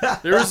all.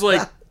 There was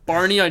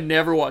Barney. I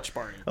never watched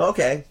Barney.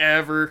 Okay.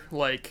 Ever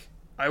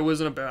I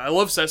wasn't about. I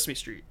love Sesame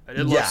Street. I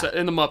did love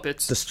and the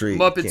Muppets. The Street.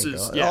 Muppets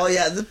is Oh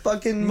yeah, the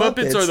fucking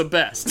Muppets are the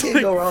best.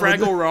 Can't go wrong with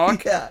Fraggle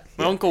Rock. Yeah.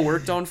 My uncle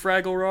worked on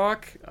Fraggle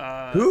Rock.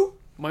 Who?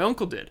 My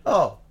uncle did.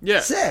 Oh.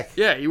 Yeah. Sick.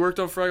 Yeah, he worked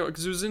on Fraggle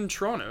because it was in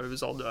Toronto. It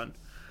was all done.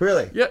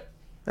 Really? Yeah.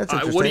 That's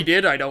interesting. What he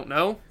did, I don't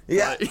know.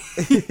 Yeah. But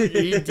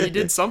he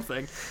did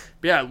something.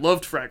 But yeah, I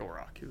loved Fraggle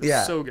Rock. It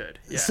was so good.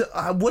 Yeah. So,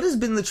 what has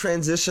been the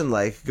transition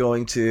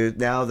going to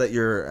now that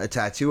you're a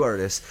tattoo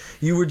artist?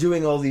 You were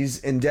doing all these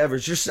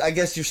endeavors. I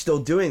guess you're still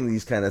doing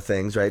these kind of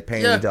things, right?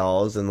 Painting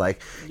dolls and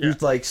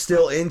you're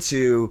still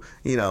into,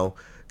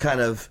 kind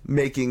of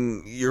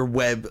making your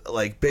web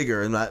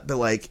bigger and that.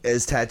 But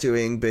has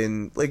tattooing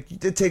been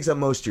it takes up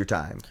most of your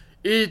time?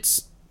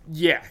 It's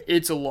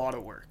a lot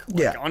of work.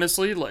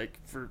 Honestly,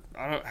 for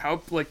I don't know how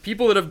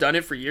people that have done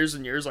it for years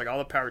and years, all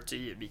the power to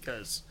you,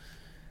 because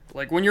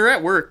when you're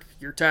at work,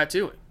 you're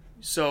tattooing.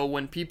 So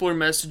when people are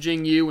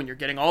messaging you, when you're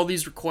getting all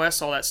these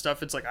requests, all that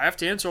stuff, it's I have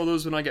to answer all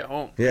those when I get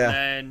home. Yeah.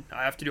 And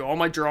I have to do all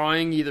my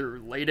drawing either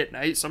late at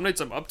night. Some nights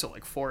I'm up till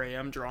 4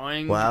 a.m.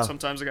 drawing. Wow.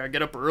 Sometimes I gotta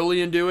get up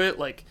early and do it.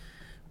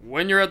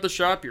 When you're at the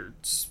shop, you're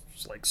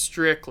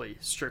strictly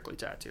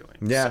tattooing.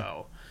 Yeah.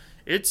 So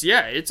it's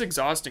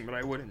exhausting, but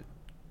I wouldn't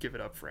give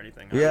it up for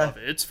anything. I love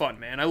it. It's fun,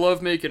 man. I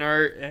love making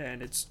art,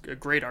 and it's a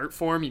great art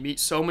form. You meet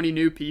so many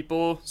new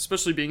people,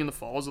 especially being in the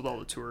falls with all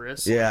the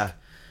tourists. Yeah.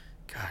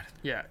 God,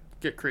 yeah.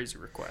 Get crazy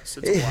requests.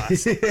 It's a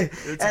blast. It's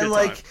a And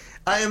good time.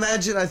 I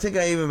imagine, I think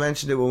I even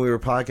mentioned it when we were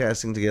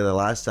podcasting together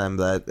last time,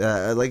 that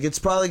it's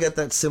probably got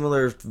that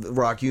similar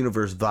Rock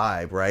Universe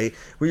vibe, right?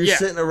 Where you're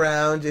sitting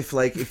around,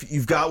 if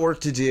you've got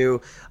work to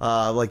do,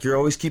 you're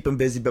always keeping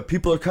busy, but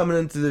people are coming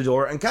into the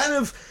door and kind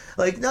of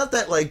not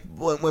that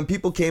when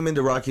people came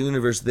into Rock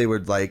Universe they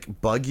would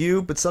bug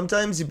you, but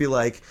sometimes you'd be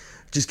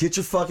just get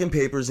your fucking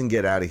papers and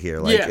get out of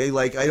here. I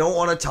don't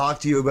want to talk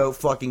to you about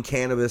fucking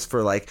cannabis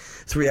for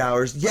 3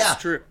 hours. Yeah,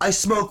 that's true. I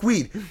smoke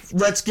weed.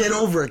 Let's get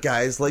over it,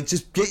 guys.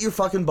 Just get your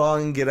fucking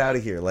bong and get out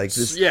of here.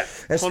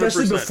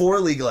 Especially 100%. before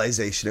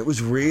legalization, it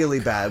was really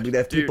bad. We'd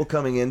have people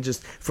coming in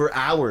just for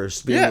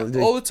hours.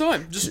 All the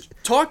time, just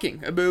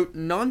talking about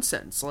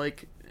nonsense.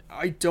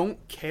 I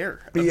don't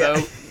care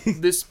about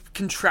this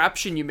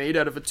contraption you made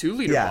out of a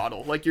 2-liter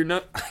bottle. You're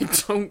not. I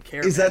don't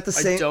care. Is that the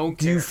same? I don't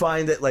care. Do you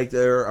find that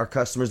there are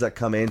customers that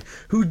come in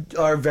who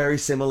are very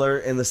similar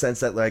in the sense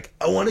that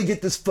I want to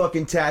get this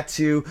fucking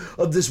tattoo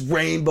of this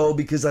rainbow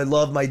because I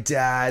love my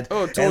dad.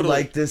 Oh,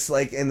 totally.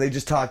 And and they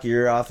just talk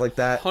your ear off like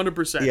that.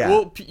 100%. Yeah.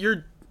 Well,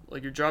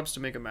 your job's to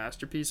make a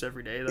masterpiece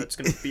every day that's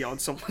going to be on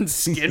someone's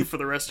skin for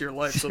the rest of your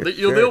life. So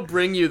they'll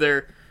bring you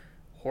their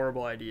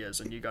horrible ideas,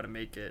 and you got to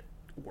make it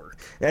work.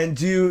 And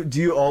do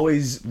you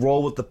always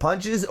roll with the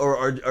punches,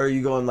 or are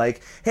you going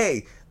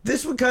hey,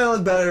 this would kind of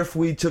look better if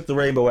we took the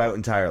rainbow out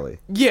entirely?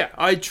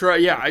 I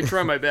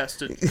try my best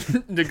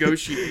to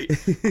negotiate,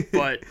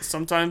 but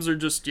sometimes they're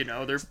just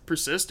they're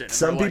persistent.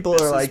 Some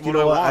people are you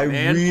know what, I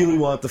really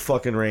want the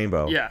fucking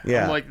rainbow. Yeah.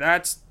 I'm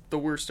that's the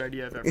worst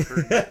idea I've ever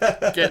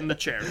heard. Get in the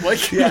chair. What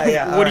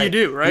do you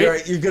do,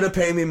 right? You're gonna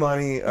pay me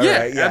money. All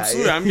right,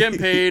 absolutely. I'm getting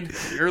paid.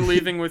 You're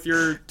leaving with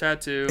your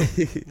tattoo.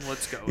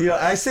 Let's go.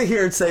 I sit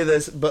here and say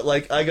this, but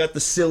I got the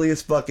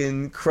silliest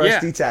fucking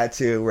crusty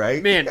tattoo,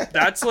 right? Man,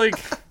 that's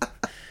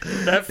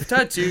that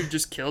tattoo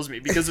just kills me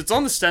because it's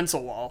on the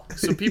stencil wall.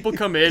 So people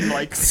come in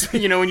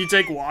when you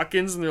take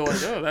walk-ins and they're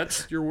like, "Oh,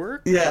 that's your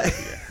work?" Yeah.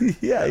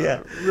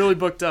 Really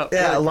booked up.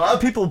 Yeah, a lot of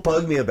people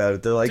bug me about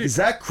it. They're like, "Is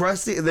that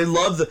crusty?" And they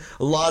love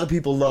a lot of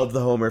people love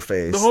the Homer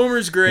face. The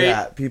Homer's great.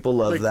 Yeah, people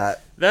love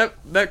that.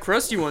 That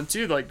crusty one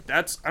too.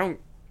 That's I don't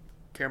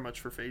care much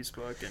for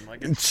Facebook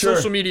and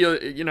social media.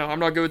 I'm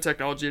not good with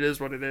technology. It is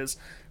what it is.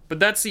 But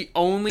that's the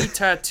only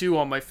tattoo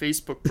on my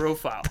Facebook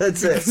profile.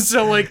 That's it.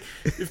 So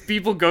if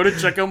people go to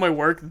check out my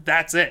work,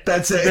 that's it.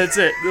 That's it.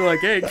 They're like,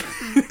 hey,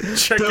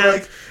 check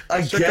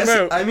him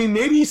out. I mean,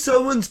 maybe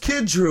someone's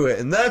kid drew it,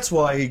 and that's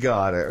why he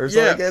got it, or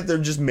something like that. They're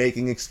just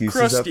making excuses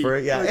crusty. up for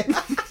it. Yeah.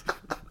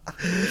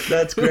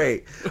 That's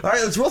great. All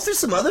right, let's roll through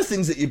some other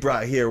things that you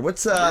brought here.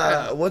 Let's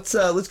go with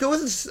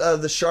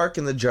the shark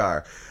in the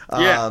jar.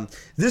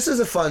 This is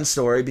a fun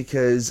story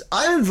because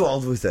I'm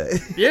involved with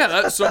it.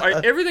 Yeah,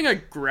 everything I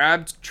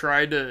grabbed,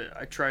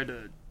 I tried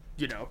to,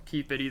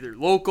 keep it either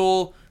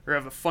local or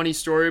have a funny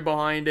story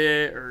behind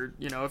it, or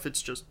if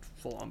it's just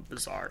full on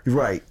bizarre.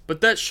 Right.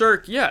 But that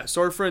shark, yeah.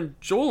 So our friend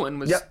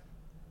Jolin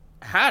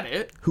had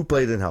it. Who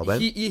played in Hellbent?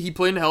 He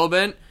played in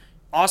Hellbent.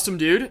 Awesome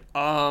dude.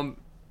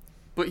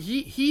 But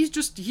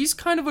he's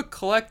kind of a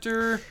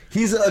collector.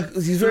 He's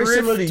very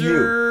similar to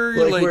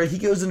you. Like where he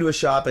goes into a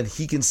shop and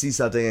he can see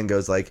something and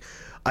goes like,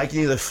 I can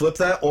either flip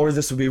that or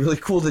this would be really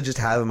cool to just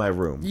have in my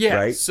room. Yeah.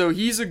 Right? So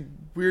he's a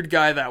weird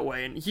guy that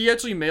way, and he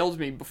actually mailed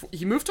me before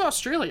he moved to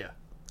Australia.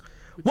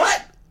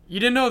 What? You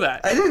didn't know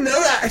that? I didn't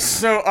know that.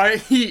 So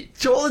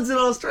Jolin's in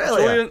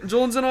Australia.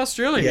 Jolin's in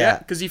Australia, yeah,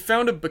 because he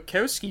found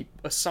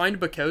a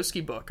signed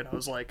Bukowski book, and I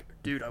was like,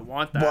 dude, I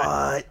want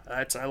that.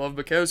 What? I love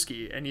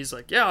Bukowski, and he's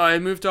like, yeah, I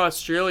moved to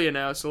Australia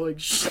now, so like,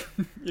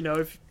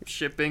 if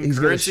shipping, he's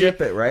currency, gonna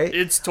ship it, right?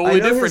 It's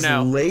totally different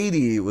now. His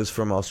lady was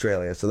from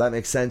Australia, so that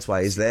makes sense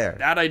why he's there.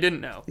 That I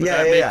didn't know. But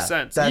that makes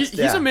sense.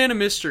 He's a man of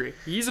mystery.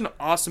 He's an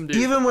awesome dude.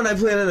 Even when I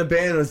played in a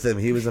band with him,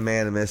 he was a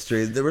man of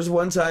mystery. There was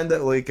one time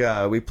that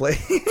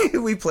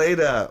we played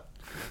a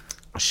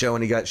show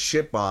and he got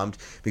shit bombed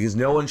because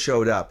no one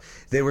showed up.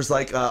 There was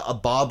like a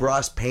Bob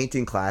Ross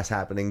painting class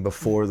happening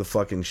before the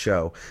fucking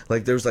show.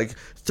 Like there was like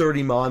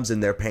 30 moms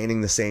in there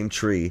painting the same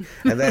tree,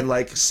 and then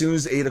like as soon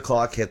as 8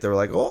 o'clock hit, they were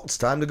like, oh, it's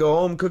time to go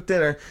home, cook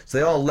dinner. So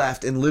they all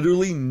left and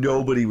literally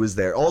nobody was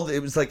there.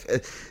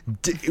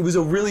 It was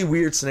a really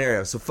weird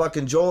scenario. So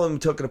fucking Joel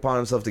took it upon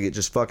himself to get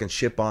just fucking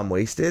shit bomb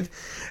wasted,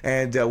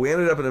 and we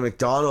ended up at a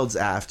McDonald's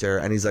after,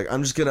 and he's like,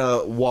 I'm just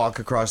gonna walk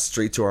across the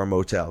street to our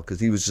motel, because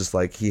he was just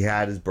like, he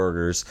had his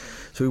burgers.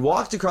 So we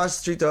walked across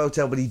the street to the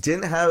hotel, but he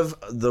didn't have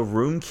the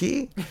room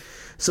key.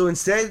 So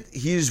instead,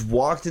 he just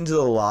walked into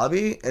the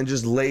lobby and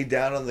just laid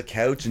down on the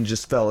couch and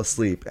just fell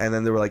asleep. And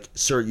then they were like,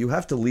 sir, you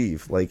have to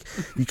leave. Like,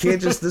 you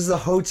can't just, this is a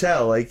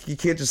hotel. Like, you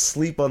can't just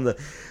sleep on the...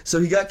 So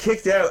he got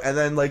kicked out and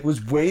then, like,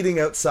 was waiting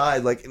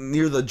outside, like,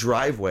 near the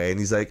driveway. And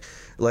he's like,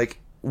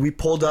 we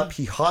pulled up,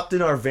 he hopped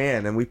in our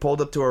van and we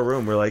pulled up to our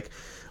room. We're like,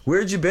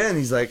 where'd you been?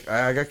 He's like,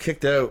 I got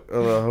kicked out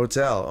of the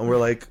hotel. And we're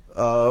like,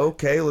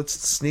 okay, let's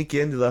sneak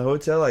into the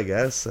hotel, I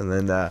guess. And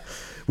then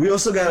we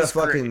also got a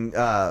fucking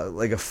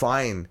like a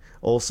fine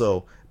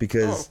also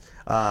because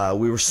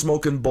we were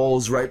smoking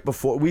bowls right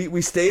before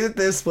we stayed at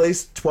this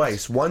place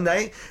twice. One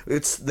night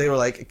they were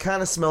like, it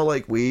kind of smelled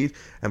like weed,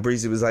 and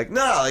Breezy was like,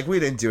 no, like we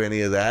didn't do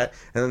any of that.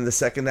 And then the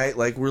second night,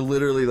 like we're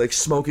literally like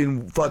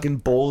smoking fucking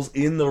bowls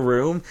in the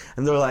room,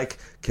 and they're like,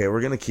 okay,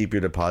 we're gonna keep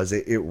your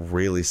deposit, it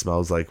really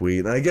smells like weed.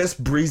 And I guess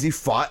Breezy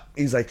fought,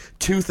 he's like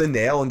tooth and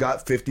nail, and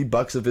got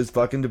 $50 of his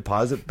fucking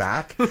deposit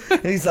back.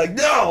 And he's like,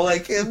 no,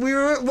 like it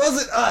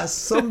wasn't us,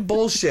 some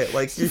bullshit,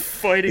 like you're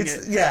fighting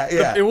it.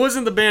 Yeah. It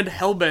wasn't the band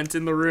Hellbent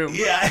in the room.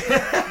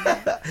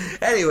 Yeah.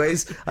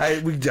 Anyways,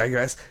 we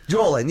digress.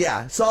 Jolin,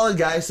 yeah, solid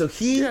guy. So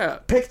he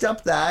picked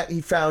up that, he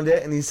found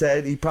it, and he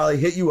said he probably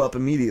hit you up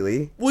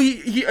immediately. Well,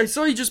 I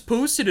saw he just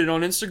posted it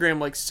on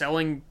Instagram, like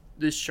selling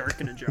this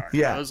shark in a jar.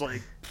 Yeah. I was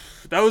like,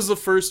 that was the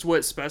first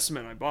wet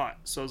specimen I bought.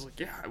 So I was like,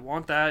 yeah, I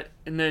want that.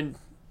 And then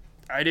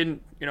I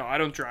didn't, I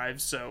don't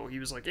drive, so he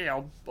was like,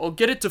 yeah, I'll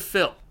get it to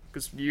Phil,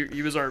 because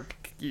he was our,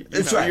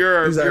 right. You're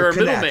our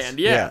middleman.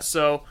 Yeah.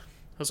 So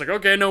I was like,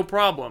 okay, no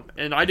problem.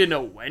 And I didn't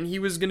know when he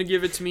was gonna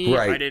give it to me.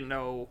 Right. I didn't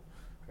know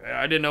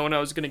when I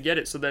was gonna get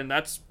it. So then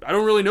I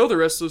don't really know the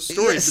rest of the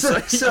story.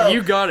 So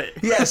you got it.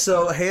 Yeah.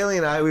 So Haley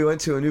and I, we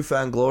went to a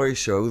Newfound Glory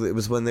show. It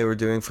was when they were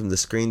doing From the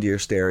Screen to Your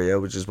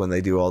Stereo, which is when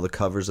they do all the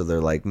covers of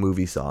their like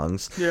movie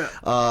songs. Yeah.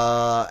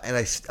 And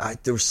I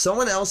there was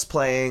someone else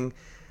playing.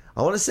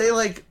 I want to say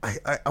like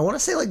I want to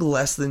say like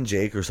Less Than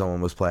Jake or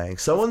someone was playing.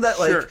 Someone that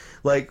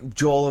like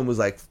Jolin was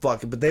like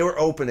fuck it, but they were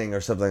opening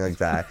or something like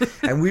that.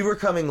 And we were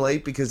coming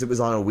late because it was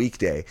on a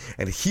weekday,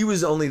 and he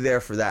was only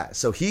there for that.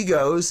 So he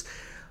goes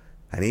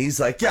and he's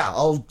like, yeah,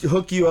 I'll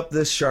hook you up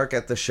this shark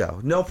at the show.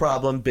 No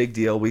problem, big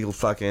deal. We'll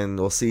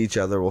see each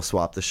other. We'll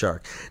swap the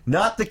shark.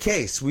 Not the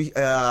case. We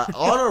on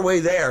our way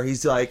there,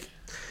 he's like,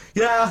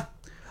 yeah,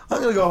 I'm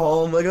going to go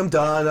home. Like, I'm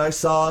done. I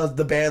saw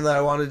the band that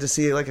I wanted to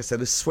see. Like I said,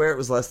 I swear it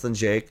was Less Than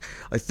Jake.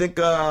 I think,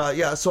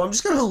 so I'm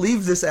just going to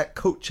leave this at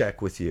Coat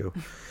Check with you.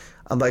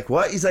 I'm like,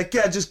 what? He's like,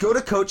 yeah, just go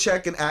to Coat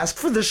Check and ask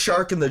for the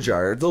shark in the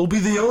jar. They'll be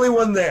the only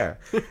one there.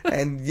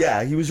 And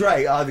yeah, he was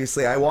right,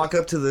 obviously. I walk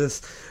up to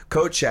this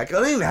Coat Check. I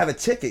don't even have a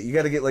ticket. You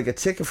got to get like a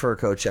ticket for a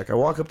Coat Check. I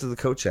walk up to the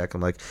Coat Check. I'm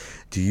like,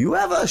 do you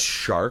have a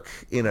shark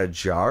in a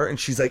jar? And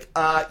she's like,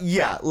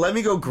 yeah, let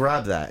me go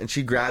grab that. And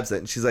she grabs it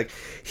and she's like,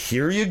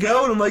 here you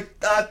go. And I'm like,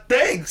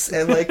 thanks.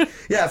 And like,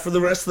 yeah, for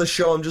the rest of the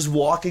show, I'm just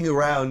walking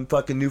around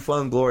fucking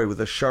Newfound Glory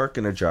with a shark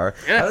in a jar.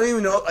 Yeah. I don't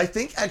even know. I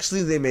think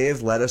actually they may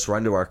have let us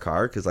run to our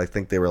car because I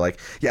think they were like,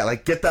 yeah,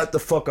 like get that the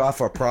fuck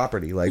off our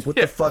property. Like, what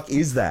the fuck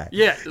is that?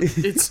 Yeah,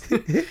 it's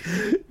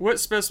what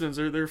specimens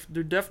are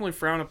they're definitely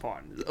frowned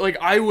upon. Like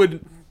I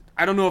would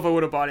I don't know if I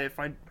would have bought it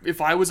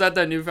if I was at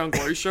that Newfound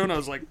Glory show and I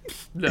was like,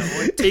 no,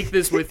 like, take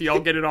this with you. I'll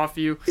get it off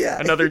you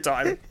another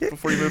time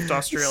before you move to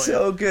Australia.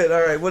 So good. All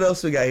right, what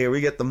else we got here?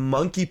 We got the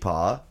monkey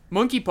paw.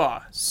 Monkey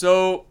paw.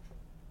 So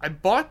I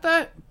bought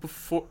that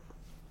before.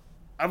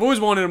 I've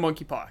always wanted a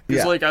monkey paw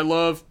because like I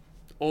love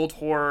old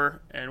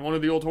horror, and one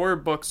of the old horror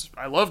books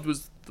I loved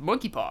was the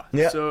Monkey Paw.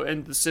 Yeah. So,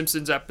 and the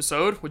Simpsons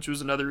episode, which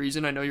was another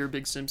reason I know you're a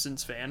big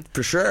Simpsons fan.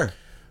 For sure.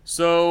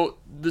 So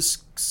the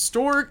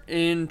store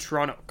in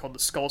Toronto called the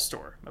Skull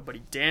Store. My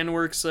buddy Dan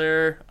works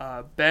there.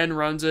 Ben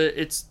runs it.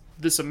 It's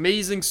this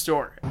amazing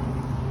store.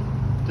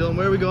 Dylan,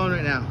 where are we going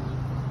right now?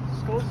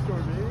 Skull Store,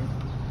 baby.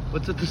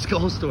 What's at the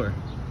Skull Store?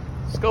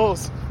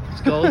 Skulls.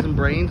 Skulls and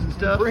brains and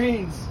stuff?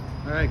 Brains.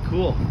 All right,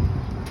 cool.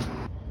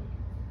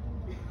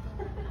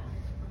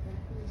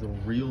 It's a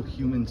real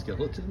human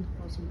skeleton?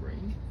 Oh, some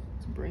brain.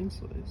 Some brain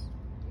slice.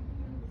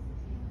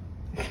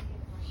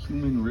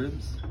 Human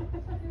ribs?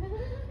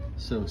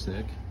 So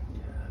sick.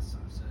 Yeah, so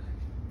sick.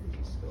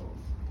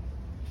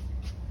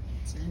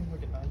 It's even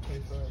like a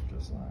 925,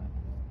 just like.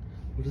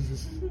 What is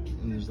this?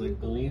 And there's like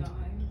old.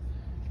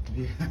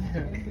 Yeah.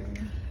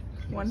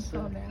 One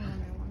fell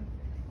down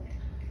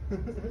and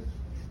one.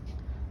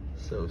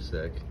 So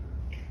sick.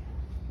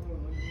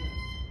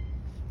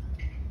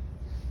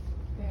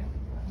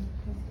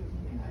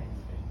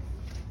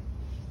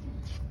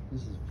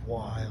 This is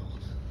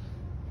wild.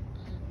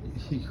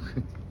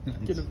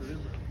 Get a vertebrae.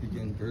 You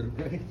getting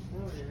vertebrae?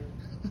 Oh, yeah.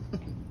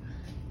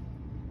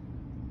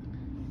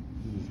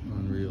 This is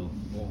unreal.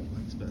 Oh,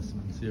 like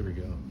specimens. Here we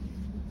go.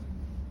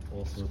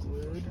 All sorts of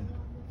fucking.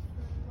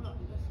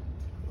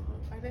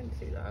 I didn't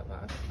see that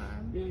last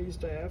time. Yeah, he's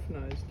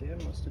diaphanized.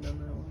 Dan must have done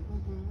that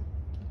one.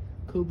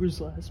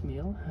 Cobra's last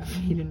meal,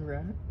 half-eaten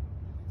rat.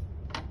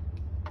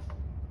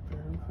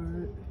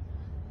 Bernhardt.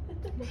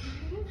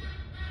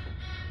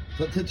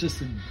 But that's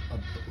just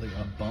like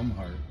a bum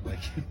heart.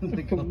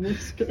 Like A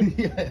whisker.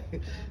 yeah.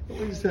 We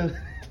just have,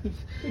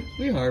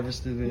 we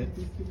harvested it.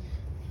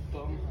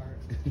 Bumhart.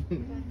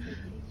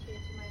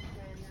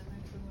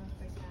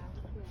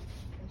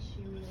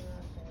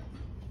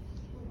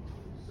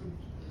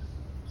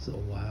 So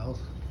wild.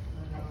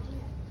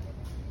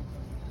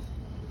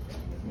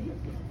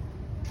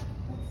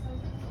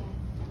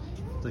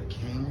 The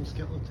king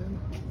skeleton?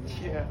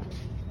 Yeah.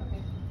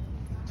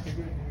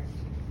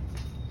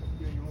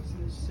 You want to see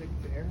this sick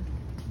bear?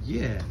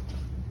 Yeah.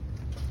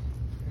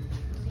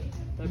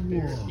 That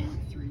bear Whoa.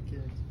 ate 3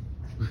 kids.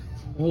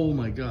 Oh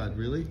my god,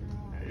 really?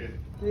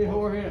 Hey,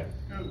 how are you?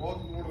 Good.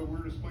 Welcome to one of the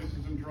weirdest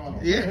places in Toronto.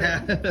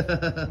 Yeah.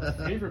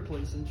 Favorite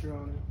place in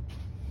Toronto.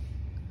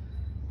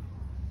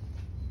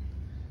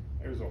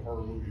 There's a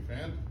horror movie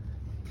fan.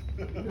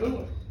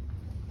 Really?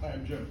 Hi,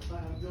 I'm Jim. Hi,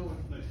 I'm going.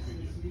 Nice to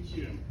meet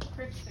you. Jim.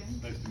 Kristen.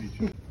 Nice to meet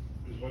you.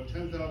 There's about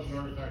 10,000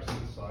 artifacts on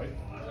this side.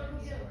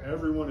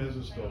 Everyone has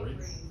a story.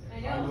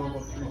 I know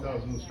about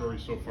 3,000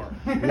 stories so far.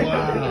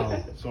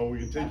 Wow. So we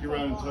can take you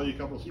around and tell you a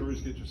couple of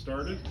stories, get you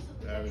started.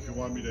 And if you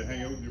want me to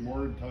hang out with you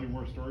more and tell you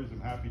more stories, I'm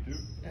happy to.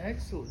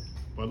 Excellent.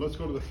 But let's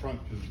go to the front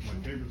because my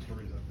favorite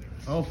story's up there.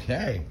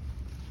 Okay.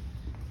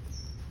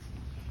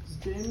 Is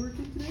Dan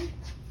working today?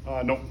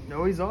 No.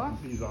 No, he's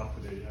off? He's off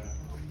today,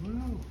 yeah.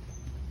 Wow.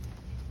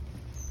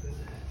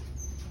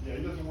 Yeah,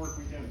 he doesn't work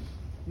weekends.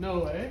 No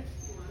way.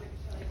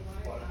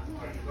 But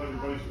I can tell you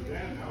buddies with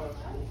Dan now. That's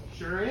cool.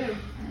 Sure am.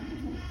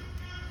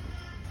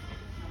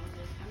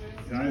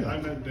 Yeah,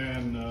 I met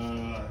Dan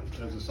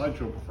as a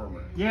sideshow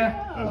performer,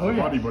 Yeah. as a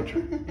body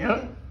butcher.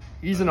 Yep.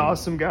 He's an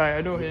awesome guy.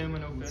 I know him. I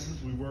know Ben.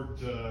 We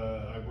worked.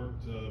 I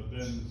worked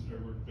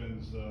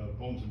Ben's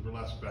Bones and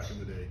Burlesque back in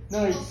the day.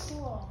 Nice.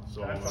 Cool.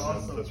 So That's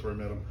awesome. that's where I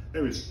met him.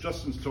 Anyways,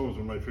 Justin's Toe is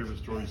one of my favorite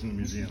stories in the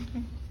museum.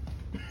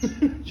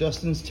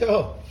 Justin's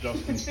toe.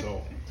 Justin's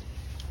Toe.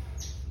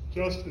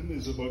 Justin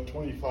is about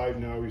 25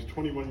 now. He's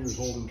 21 years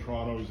old in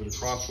Toronto. He's at a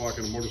crosswalk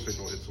and a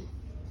motorcycle hits him.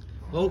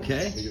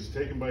 Okay. He gets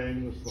taken by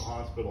ambulance to the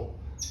hospital,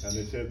 and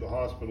they say at the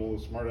hospital,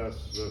 the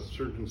smart-ass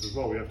surgeon says,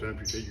 well, we have to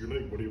amputate your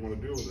leg. What do you want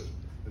to do with it?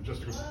 And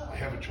Justin goes, I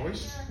have a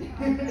choice? So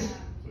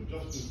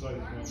Justin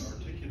decided he's going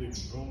to articulate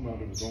the bone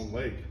out of his own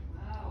leg.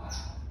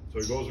 So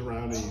he goes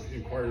around and he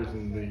inquires,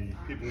 and the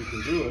people who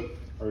can do it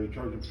are to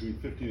charge him between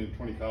 $15,000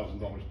 and $20,000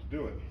 to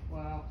do it.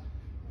 Wow.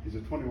 He's a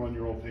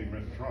 21-year-old paying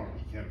rent in Toronto.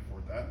 He can't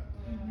afford that.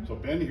 So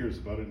Ben hears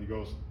about it and he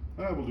goes,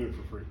 we'll do it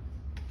for free.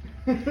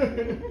 I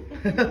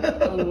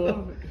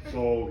love it.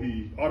 So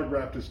he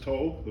autographed his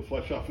toe, the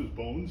flesh off his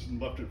bones, and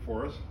left it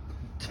for us.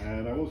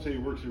 And I won't say he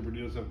works here, but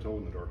he does have a toe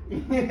in the door.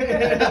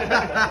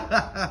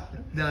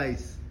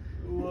 Nice.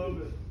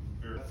 Love it.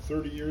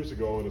 30 years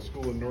ago at a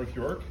school in North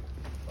York,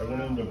 I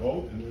went in to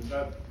vote, and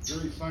that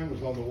very sign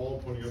was on the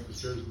wall pointing up the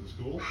stairs of the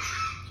school.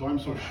 So I'm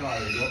so shy,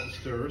 I go up the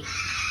stairs,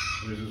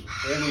 and there's this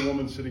older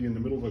woman sitting in the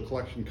middle of a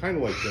collection, kind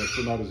of like this,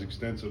 but not as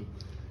extensive.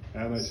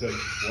 And I said,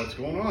 what's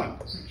going on?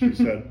 She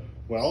said,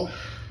 well,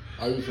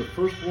 I was the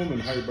first woman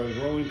hired by the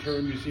Royal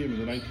Ontario Museum in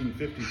the 1950s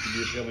to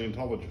be a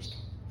paleontologist.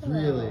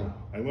 Really?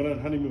 I went on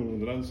honeymoon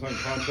with an unsigned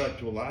contract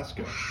to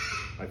Alaska.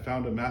 I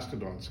found a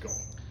mastodon skull.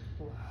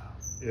 Wow.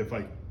 If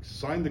I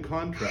sign the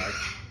contract,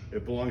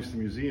 it belongs to the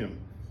museum.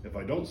 If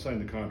I don't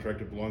sign the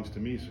contract, it belongs to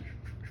me. So,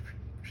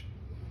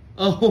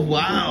 Oh,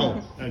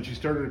 wow. and she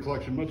started a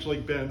collection much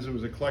like Ben's. It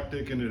was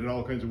eclectic and it had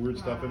all kinds of weird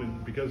stuff in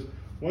it. Because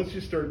once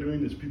you start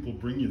doing this, people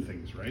bring you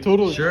things, right?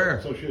 Totally. Sure.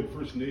 So she had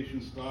First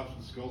Nation stuff,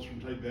 and skulls from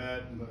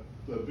Tibet, and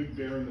the big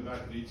bear in the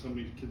back that ate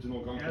somebody's kids in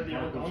Algonquin the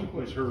Park, Algonquin.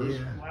 which was hers.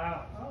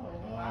 Yeah.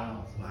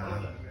 Wow.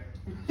 Wow.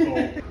 So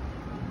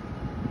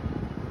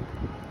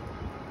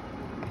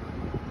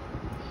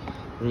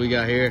What do we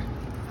got here?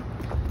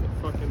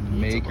 Fucking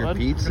Make your bud.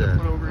 pizza. We're gonna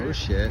put over Oh, here.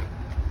 shit.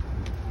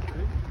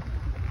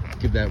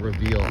 Give that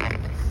reveal.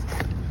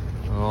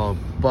 Oh,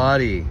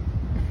 buddy.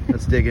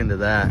 Let's dig into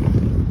that.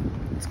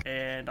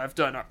 And I've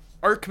done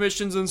art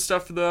commissions and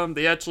stuff for them.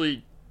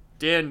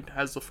 Dan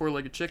has the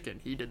four-legged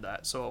chicken. He did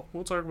that, so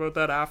we'll talk about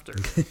that after.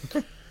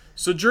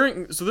 So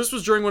this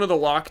was during one of the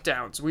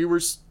lockdowns. We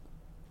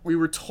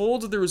were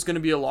told that there was going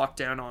to be a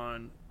lockdown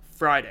on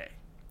Friday,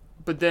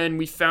 but then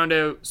we found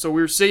out. So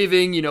we were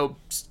saving,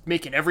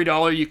 making every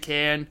dollar you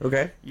can.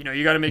 Okay.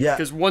 You got to make, Yeah.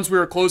 because once we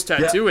were closed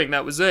tattooing,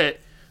 that was it.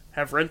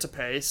 Have rent to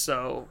pay.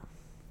 So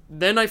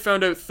then I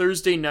found out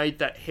Thursday night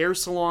that hair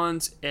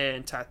salons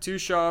and tattoo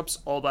shops,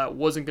 all that,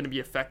 wasn't going to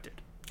be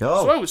affected.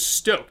 Oh. So I was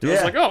stoked. I was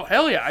Yeah. like, oh,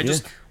 hell yeah. I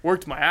just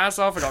worked my ass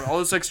off. I got all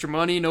this extra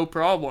money, no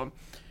problem.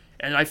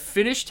 And I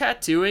finished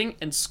tattooing,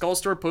 and Skull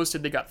Store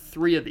posted they got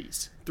 3 of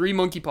these. 3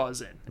 monkey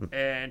paws in.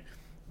 And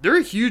they're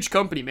a huge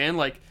company, man.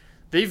 Like,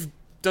 they've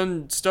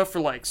done stuff for,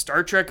 like,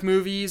 Star Trek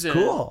movies and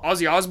Cool.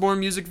 Ozzy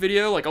Osbourne music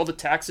video, like all the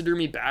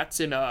taxidermy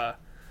bats in, what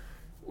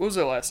was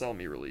the last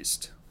album he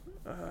released?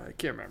 I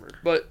can't remember.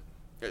 But,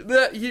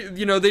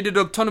 they did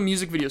a ton of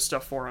music video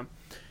stuff for him.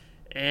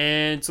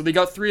 And so they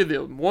got 3 of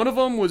them. One of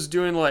them was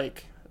doing,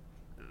 like,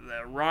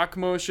 the rock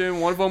motion.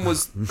 One of them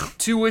was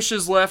 2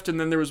 wishes left, and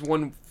then there was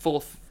one full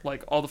of,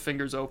 like, all the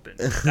fingers open.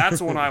 That's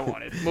the one I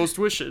wanted. Most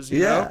wishes, you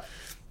know?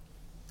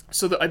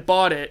 So I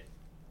bought it.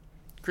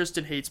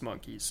 Kristen hates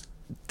monkeys.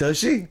 Does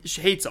she?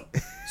 She hates them.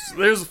 So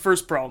there's the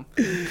first problem.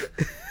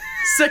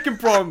 Second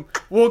problem,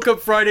 woke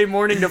up Friday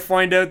morning to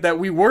find out that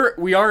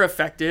we are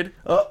affected.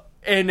 Oh.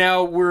 And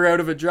now we're out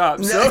of a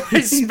job. So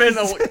I spent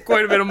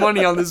quite a bit of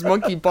money on this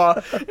monkey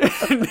paw.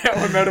 And now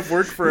I'm out of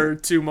work for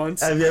 2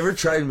 months. Have you ever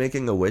tried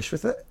making a wish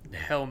with it?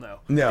 Hell no.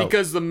 No.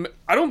 Because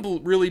I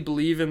don't really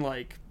believe in,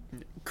 like,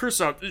 curse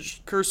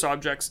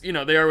objects.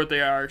 They are what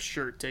they are.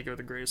 Sure, take it with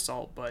a grain of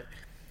salt. But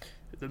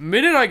the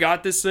minute I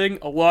got this thing,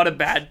 a lot of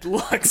bad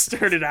luck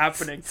started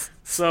happening.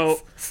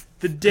 So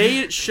the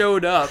day it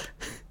showed up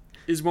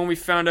is when we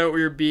found out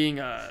we were being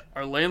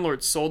our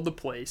landlord sold the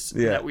place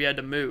that we had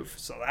to move.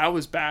 So that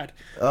was bad.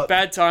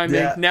 Bad timing.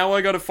 Yeah. Now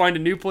I got to find a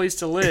new place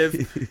to live,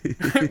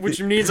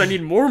 which means I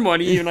need more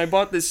money, and I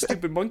bought this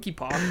stupid monkey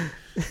paw.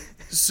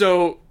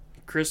 So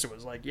Krista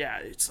was like, yeah,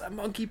 it's that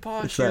monkey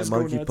paw. It's She that was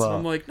going monkey nuts. paw. And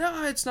I'm like,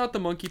 no, it's not the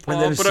monkey And paw.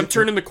 then But I'm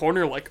turning the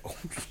corner like, oh,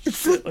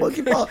 shit. Like,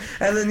 Monkey paw.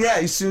 And then,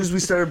 as soon as we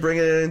started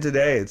bringing it in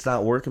today, it's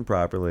not working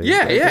properly.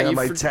 Yeah, yeah, you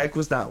My tech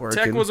was not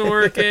working. tech wasn't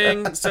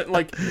working. So,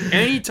 like,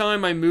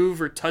 anytime I move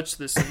or touch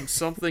this thing,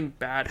 something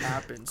bad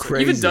happens.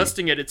 Like, even Crazy.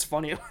 dusting it, it's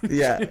funny.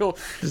 Yeah. You'll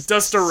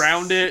dust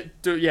around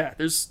it.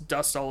 There's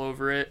dust all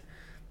over it.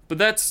 But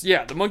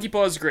the monkey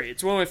paw is great.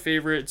 It's one of my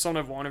favorites. It's something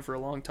I've wanted for a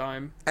long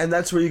time. And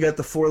that's where you got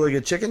the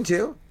 4-legged chicken,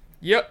 too?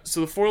 Yep. So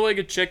the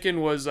 4-legged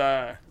chicken was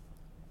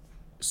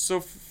so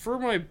for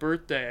my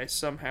birthday, I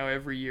somehow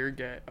every year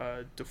get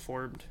a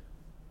deformed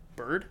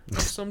bird of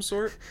some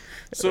sort.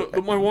 So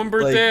my one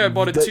birthday, I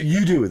bought a two.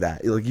 You do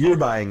that. Like, you're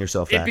buying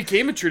yourself It that.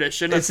 became a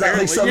tradition. It's not like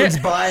apparently. someone's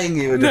buying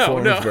you a No,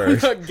 deformed I'm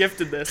bird. not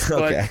gifted this.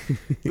 Okay.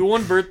 But the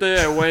one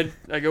birthday I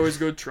always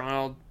go to Toronto,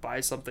 I'll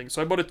buy something.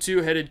 So I bought a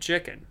 2-headed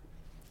chicken.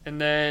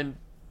 And then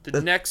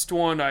the next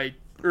one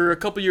a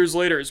couple years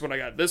later is when I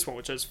got this one,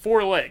 which has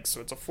 4 legs.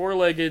 So it's a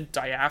 4-legged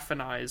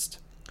diaphanized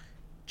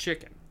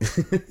chicken.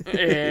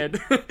 And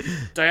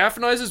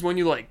diaphanized is when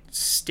you, like,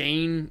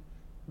 stain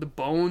the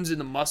bones and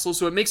the muscle,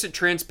 so it makes it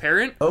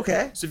transparent.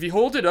 Okay. So if you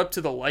hold it up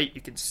to the light,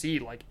 you can see,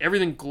 like,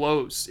 everything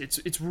glows.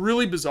 It's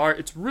really bizarre.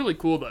 It's really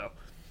cool, though.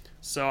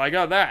 So I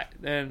got that,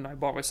 and I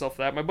bought myself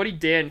that. My buddy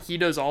Dan, he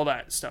does all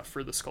that stuff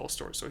for the Skull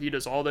Store, so he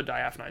does all the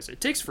diaphanizer.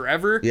 It takes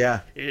forever.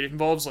 Yeah. It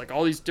involves, like,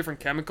 all these different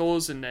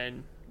chemicals, and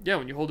then,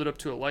 when you hold it up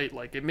to a light,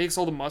 like, it makes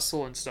all the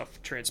muscle and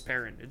stuff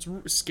transparent. It's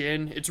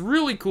skin. It's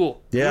really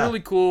cool. Yeah. Really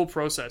cool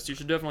process. You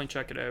should definitely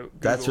check it out.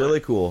 That's Google really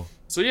it. cool.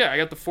 So I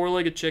got the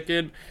 4-legged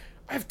chicken.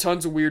 I have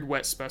tons of weird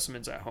wet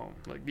specimens at home.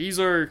 Like, these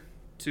are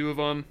 2 of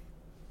them.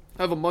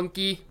 I have a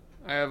monkey.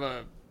 I have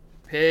a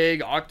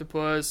pig,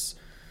 octopus,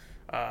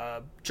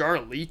 jar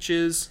of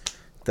leeches.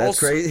 That's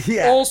crazy.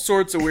 Yeah. All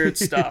sorts of weird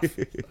stuff.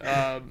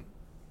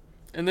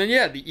 And then,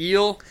 the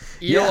eel.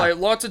 Yeah. I have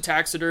lots of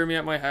taxidermy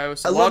at my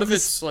house. A love lot of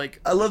this- it's like...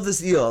 I love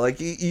this eel. Like,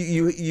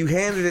 you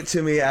handed it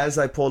to me as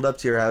I pulled up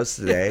to your house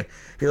today.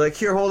 You're like,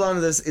 here, hold on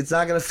to this. It's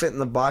not going to fit in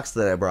the box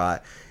that I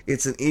brought.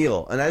 It's an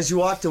eel. And as you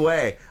walked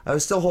away, I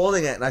was still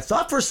holding it. And I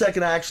thought for a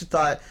second, I actually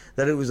thought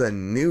that it was a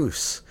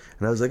noose.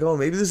 And I was like, oh,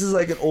 maybe this is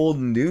like an old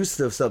noose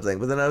of something.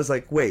 But then I was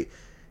like, wait,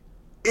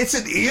 It's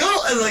an eel?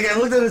 And like I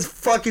looked at his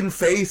fucking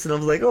face and I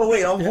was like, oh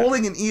wait, I'm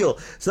holding an eel.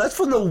 So that's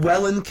from the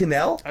Welland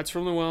Canal? That's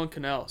from the Welland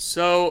Canal.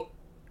 So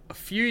a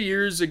few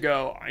years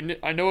ago,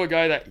 I know a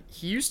guy that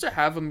he used to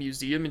have a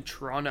museum in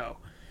Toronto.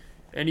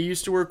 And he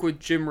used to work with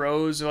Jim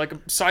Rose, like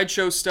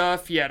sideshow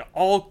stuff. He had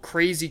all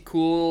crazy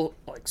cool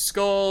like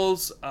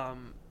skulls.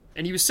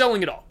 And he was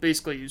selling it all.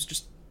 Basically, he was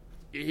just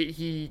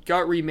he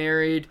got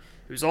remarried.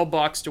 It was all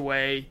boxed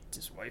away.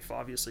 His wife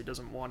obviously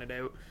doesn't want it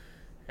out.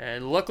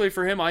 And luckily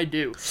for him, I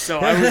do. So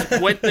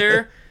went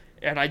there,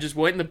 and I just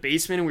went in the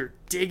basement, and we were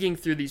digging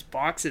through these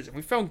boxes, and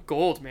we found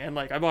gold, man.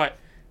 Like, I bought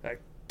a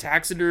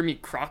taxidermy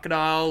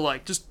crocodile,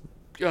 like, just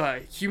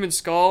human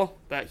skull.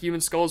 That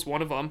human skull is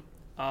one of them.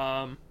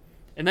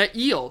 And that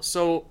eel.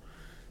 So,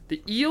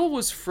 the eel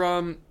was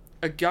from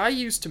a guy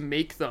used to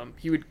make them.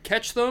 He would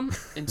catch them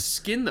and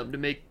skin them to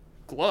make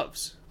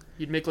gloves.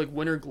 He'd make, like,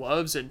 winter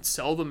gloves and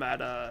sell them at,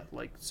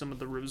 like, some of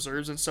the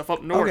reserves and stuff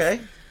up north. Okay.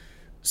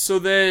 So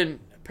then,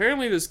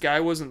 apparently this guy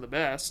wasn't the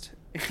best,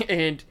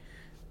 and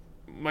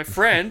my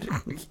friend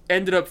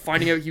ended up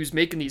finding out he was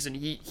making these, and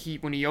he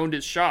when he owned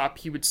his shop,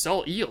 he would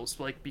sell eels,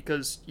 like,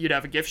 because you'd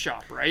have a gift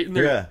shop, right? And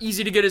they're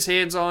easy to get his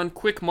hands on,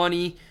 quick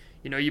money.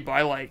 You know, you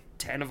buy, like,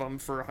 10 of them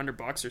for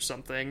 $100 or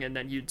something, and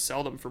then you'd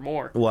sell them for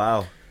more.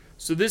 Wow.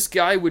 So this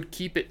guy would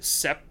keep it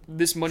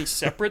this money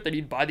separate that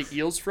he'd buy the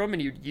eels from,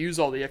 and he'd use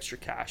all the extra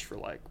cash for,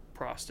 like,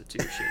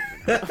 prostitution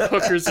and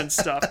hookers and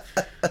stuff.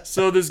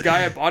 So this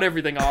guy I bought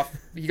everything off,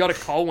 he got a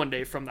call one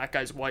day from that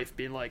guy's wife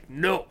being like,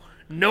 no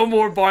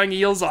more buying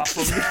eels off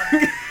of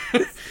me.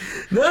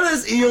 None of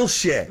this eel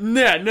shit.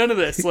 Yeah, none of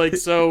this. Like,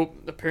 so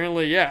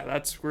apparently, yeah,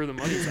 that's where the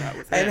money's at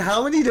with him. And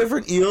how many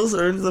different eels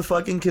are in the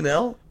fucking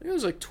canal? I think it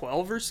was like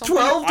 12 or something.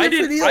 12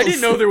 different eels? I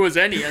didn't know there was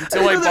any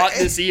until I bought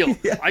this eel.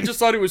 Yeah. I just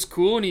thought it was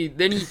cool, and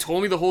then he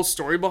told me the whole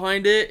story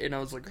behind it, and I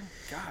was like, oh,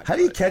 God. How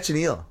do you catch an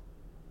eel?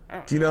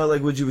 Do you know,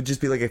 like, would you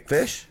just be like a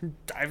fish?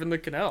 Dive in the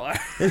canal. I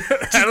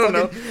don't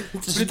know.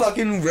 Just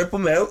fucking rip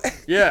them out?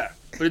 Yeah,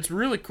 but it's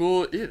really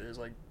cool. Yeah, there's,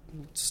 like,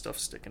 stuff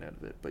sticking out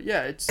of it. But,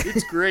 yeah,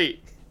 it's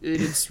great.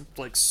 It's,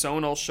 like,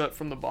 sewn all shut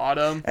from the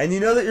bottom. And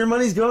you know that your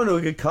money's going to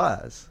a good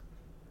cause.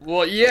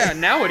 Well, yeah,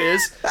 now it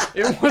is.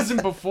 It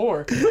wasn't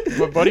before.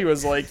 My buddy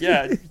was like,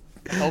 yeah,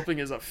 helping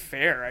is a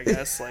fair, I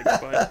guess. Like,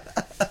 but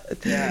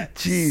yeah.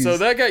 Jeez. So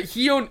that guy,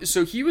 he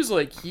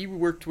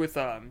worked with,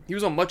 he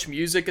was on Much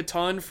Music a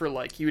ton for,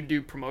 like, he would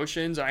do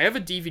promotions. I have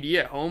a DVD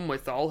at home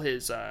with all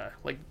his,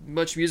 like,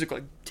 Much Music,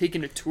 like,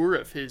 taking a tour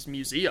of his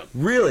museum.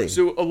 Really?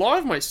 So a lot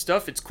of my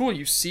stuff, it's cool.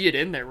 You see it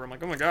in there where I'm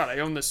like, oh my God, I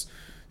own this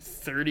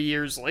 30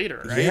 years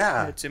later, right?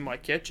 Yeah. It's in my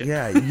kitchen.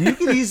 Yeah, you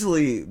can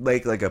easily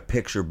make like a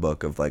picture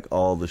book of like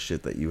all the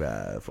shit that you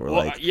have, or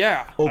like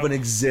open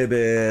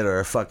exhibit or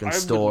a fucking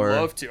store. I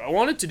would love to. I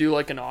wanted to do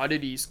like an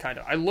oddities kind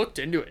of. I looked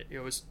into it. It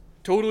was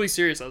totally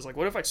serious. I was like,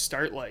 what if I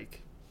start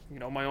like, you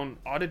know, my own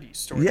oddities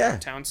store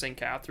downtown St.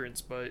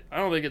 Catharines? But I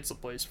don't think it's the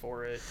place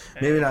for it.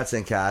 And maybe not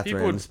St.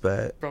 Catharines,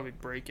 but probably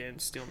break in,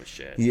 steal my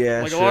shit.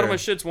 Yeah, like a lot of my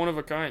shit's one of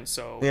a kind.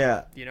 So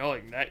yeah, you know,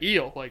 like that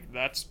eel, like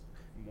that's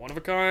one of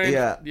a kind.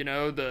 Yeah. You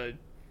know,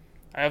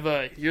 I have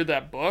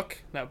that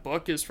book. That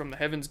book is from the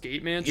Heaven's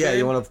Gate Mansion. Yeah,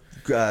 you want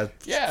to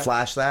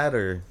flash that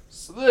or?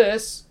 So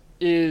this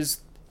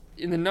is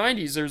in the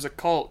 90s. There's a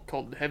cult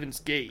called the Heaven's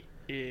Gate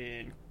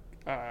in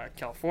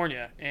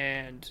California,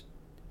 and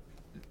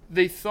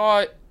they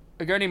thought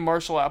a guy named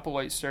Marshall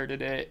Applewhite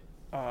started it,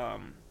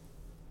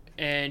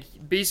 and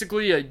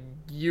basically a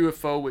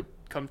UFO would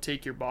come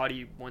take your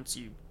body once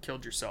you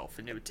killed yourself,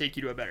 and it would take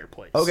you to a better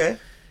place. Okay.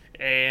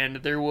 And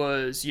there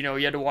was, you know,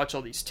 you had to watch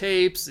all these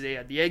tapes. They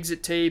had the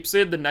exit tapes. They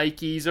had the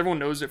Nikes. Everyone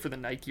knows it for the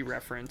Nike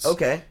reference.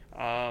 Okay.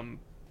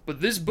 But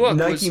this book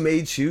Nike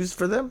made shoes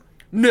for them?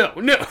 No.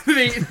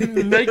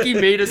 Nike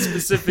made a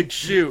specific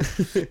shoe,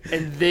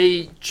 and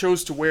they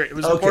chose to wear it. It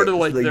was a part of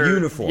like their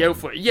uniform.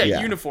 Outfit. Yeah,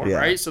 uniform,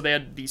 right? So they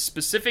had these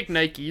specific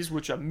Nikes,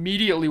 which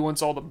immediately,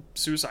 once all the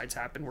suicides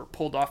happened, were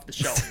pulled off the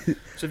shelf.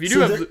 So if you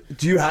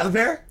do you have a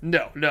pair?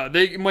 No.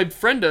 My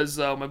friend does,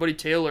 my buddy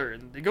Taylor,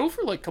 and they go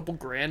for like a couple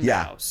grand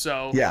now.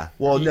 So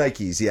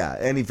Nikes,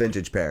 any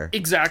vintage pair.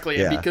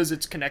 Exactly, and because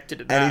it's connected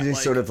to that. And it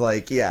is sort of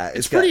like,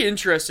 it's pretty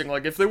interesting.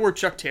 Like if they wore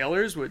Chuck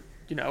Taylors, would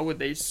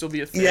they still be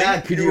a thing?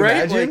 Yeah, could you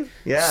imagine?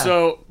 Like,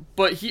 so,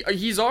 but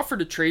he's offered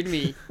to trade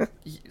me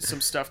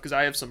some stuff because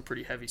I have some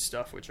pretty heavy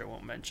stuff which I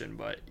won't mention.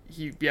 But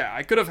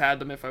I could have had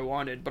them if I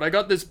wanted. But I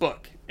got this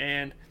book,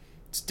 and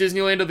it's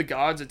Disneyland of the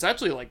Gods. It's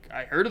actually like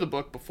I heard of the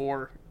book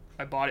before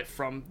I bought it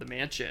from the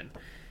mansion,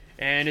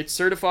 and it's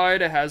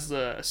certified. It has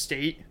the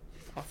estate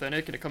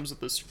authentic, and it comes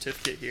with the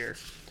certificate here.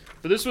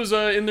 But this was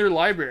in their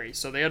library,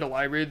 so they had a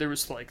library. There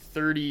was like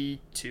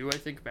 32, I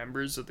think,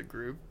 members of the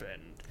group,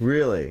 and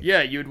really,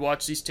 you would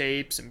watch these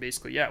tapes, and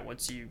basically,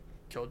 once you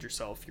killed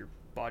yourself, your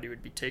body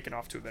would be taken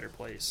off to a better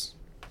place.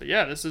 But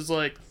this is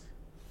like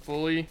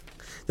fully.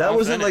 That authentic.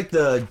 wasn't like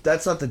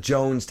that's not the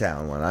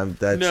Jonestown one.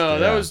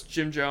 That was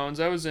Jim Jones.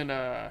 That was in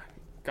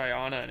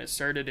Guyana, and it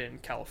started in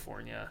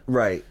California.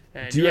 Right.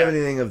 And, do you have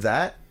anything of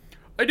that?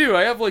 I do.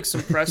 I have like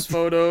some press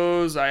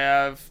photos. I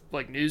have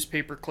like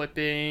newspaper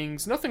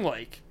clippings. Nothing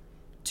like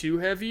too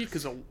heavy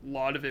because a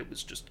lot of it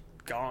was just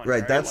gone.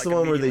 Right, that's like the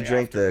one where they immediately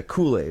drank after. the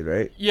Kool-Aid,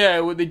 right? Yeah,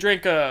 well, they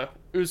drank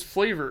it was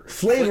Flavor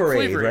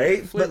Flavor-Aid,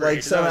 right? But Flavor-Aid,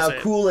 like somehow that was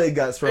it. Kool-Aid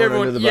got thrown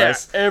under the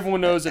bus. Yeah, everyone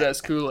knows it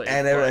as Kool-Aid.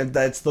 And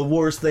that's the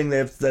worst thing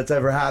that's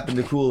ever happened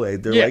to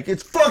Kool-Aid. They're Yeah. like,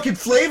 it's fucking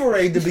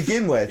Flavor-Aid to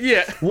begin with.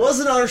 Yeah.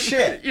 Wasn't our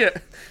shit. yeah,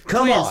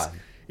 Come please. on.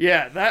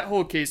 Yeah, that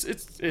whole case, it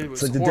was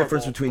It's like the horrible,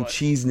 difference between but-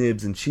 Cheese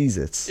Nibs and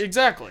Cheez-Its,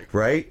 Exactly.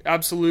 right?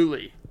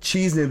 Absolutely.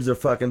 Cheese Nibs are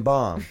fucking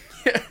bomb.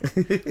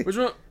 Which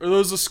one? Are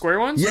those the square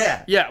ones?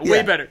 Yeah. Yeah, way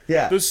Yeah. better.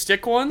 Yeah. Those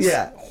stick ones?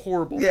 Yeah.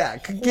 Horrible. Yeah,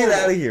 get Horrible.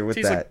 outta here with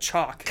Tastes that. like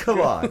chalk.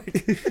 Come on.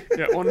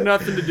 Yeah, well,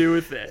 nothing to do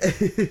with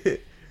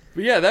it.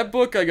 But yeah, that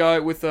book I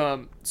got with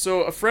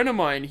so a friend of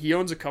mine, he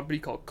owns a company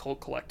called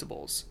Cult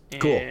Collectibles,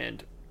 Cool.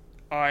 and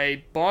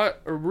I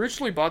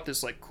originally bought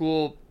this like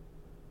cool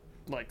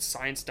like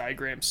science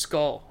diagram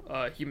skull,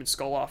 human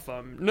skull off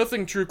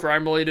nothing true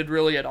crime related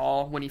really at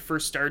all when he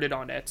first started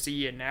on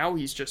Etsy, and now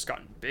he's just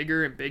gotten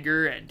bigger and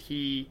bigger, and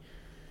he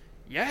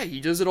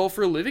does it all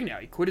for a living now.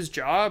 He quit his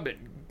job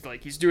and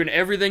like he's doing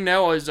everything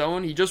now on his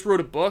own. He just wrote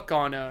a book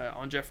on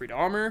Jeffrey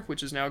Dahmer,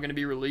 which is now going to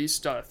be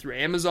released through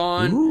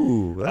Amazon.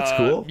 Ooh, that's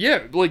cool.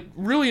 Yeah, like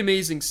really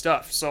amazing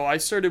stuff. So I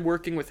started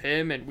working with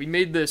him, and we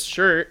made this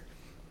shirt,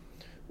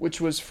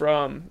 which was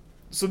from.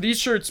 So these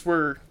shirts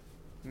were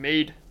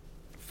made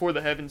for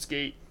the Heaven's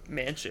Gate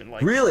mansion.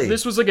 Like Really?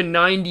 this was like a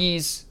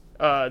 '90s.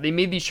 They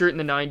made these shirt in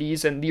the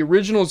 '90s, and the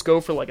originals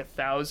go for like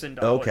 $1,000.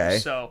 Okay.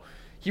 So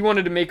he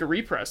wanted to make a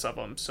repress of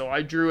them, so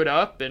I drew it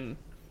up, and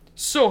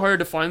so hard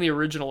to find the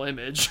original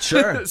image.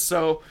 Sure.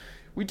 So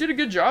we did a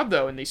good job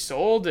though, and they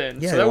sold,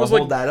 and Yeah, so that was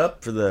hold like that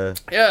up for the...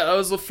 yeah, that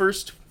was the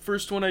first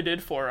one I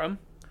did for him.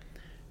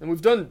 And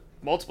we've done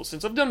multiple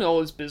since. I've done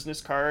all his business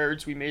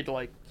cards. We made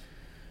like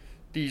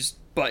these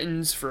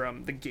buttons for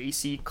the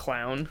Gacy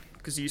clown,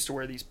 because he used to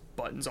wear these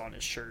buttons on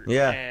his shirt.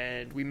 Yeah.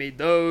 And we made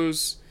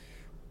those.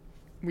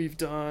 We've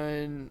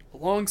done a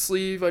long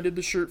sleeve I did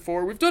the shirt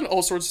for. We've done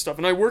all sorts of stuff.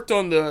 And I worked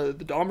on the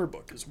Dahmer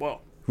book as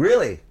well.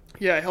 Really?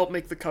 Yeah, I helped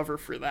make the cover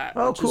for that,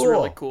 Oh, which cool. is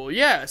really cool.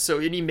 Yeah, so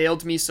and he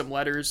mailed me some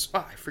letters.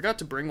 Oh, I forgot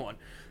to bring one.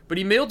 But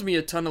he mailed me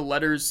a ton of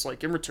letters,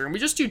 like, in return. We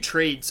just do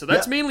trades, so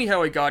that's Yeah. mainly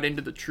how I got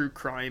into the true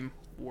crime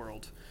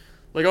world.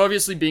 Like,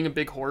 obviously, being a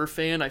big horror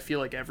fan, I feel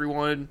like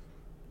everyone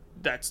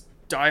that's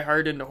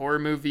diehard into horror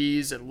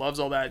movies and loves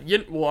all that,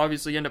 will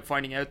obviously end up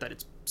finding out that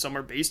it's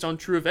somewhere based on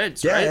true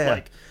events, Yeah, right? yeah.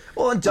 Like,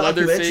 Well, and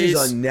documentaries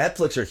Leatherface. on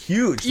Netflix are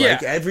huge. Yeah.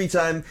 Like every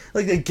time,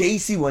 like the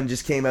Gacy one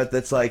just came out.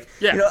 That's like,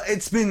 Yeah. you know,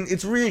 it's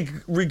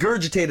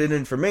regurgitated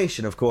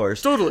information, of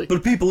course. Totally.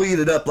 But people eat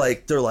it up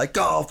like they're like,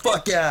 oh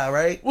fuck yeah,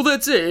 right? well,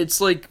 that's it.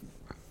 It's like,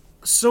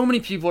 so many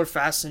people are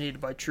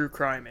fascinated by true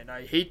crime, and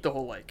I hate the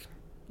whole, like,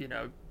 you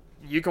know,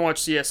 you can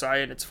watch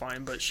CSI and it's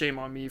fine, but shame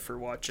on me for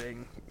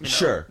watching, you know,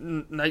 Sure.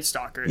 Night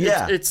Stalker.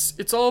 Yeah.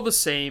 It's all the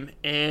same,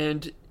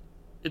 and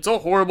it's all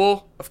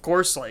horrible, of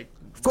course, like,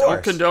 course.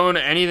 don't condone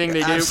anything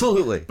they do.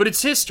 Absolutely. But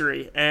it's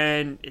history,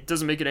 and it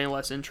doesn't make it any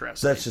less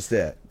interesting. That's just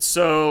it.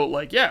 So,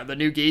 like, yeah, the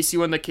new Gacy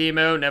one that came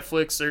out,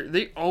 Netflix,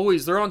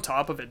 they're on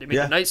top of it. They made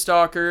Yeah. the Night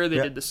Stalker, they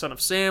Yeah. did the Son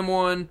of Sam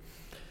one.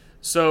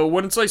 So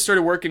once I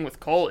started working with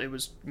Cult, it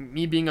was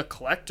me being a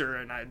collector,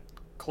 and I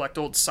collect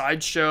old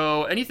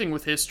Sideshow, anything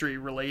with history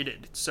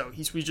related. So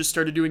we just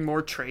started doing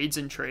more trades,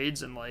 and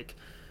like,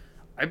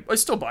 I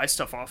still buy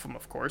stuff off him,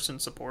 of course, and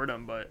support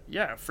him. But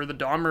yeah, for the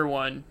Dahmer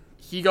one,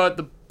 he got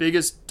the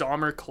biggest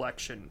Dahmer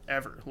collection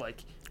ever.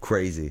 Like,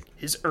 Crazy.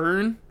 his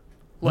urn,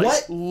 like,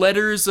 What?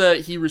 letters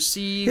that he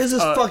received. He has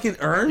his fucking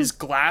urn? His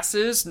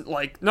glasses,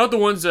 like, not the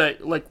ones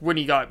that, like, when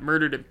he got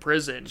murdered in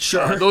prison.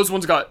 Sure. Those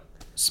ones got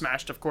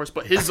smashed, of course,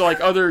 but his, like,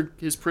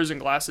 his prison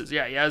glasses,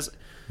 yeah, he has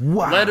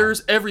Wow.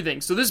 letters,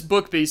 everything. So this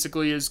book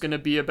basically is going to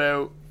be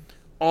about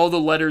all the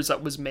letters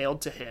that was mailed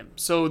to him.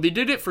 So they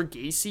did it for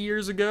Gacy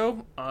years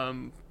ago,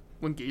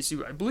 when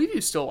Gacy, I believe he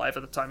was still alive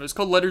at the time. It was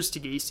called Letters to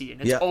Gacy, and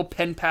it's Yeah. all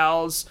pen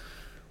pals,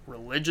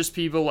 religious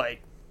people,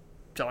 like,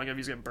 telling him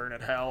he's going to burn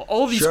in hell.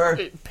 All these Sure.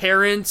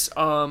 parents,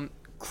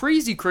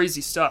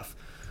 crazy stuff.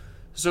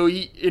 So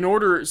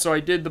I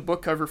did the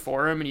book cover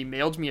for him, and he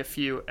mailed me a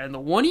few, and the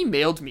one he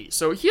mailed me,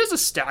 so he has a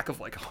stack of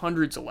like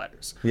hundreds of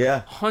letters.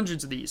 Yeah.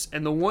 Hundreds of these.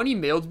 And the one he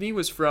mailed me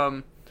was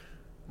from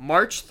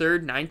March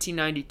 3rd,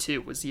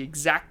 1992 was the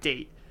exact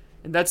date.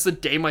 And that's the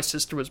day my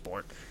sister was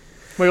born.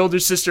 My older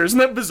sister. Isn't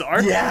that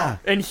bizarre? Yeah.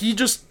 And he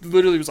just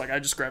literally was like, I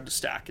just grabbed a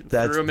stack and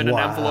That's threw them in an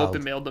envelope wild.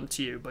 and mailed them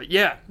to you. But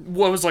yeah, I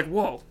was like,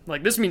 whoa.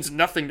 Like, this means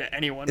nothing to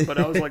anyone. But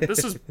I was like,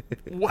 this is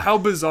how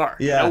bizarre.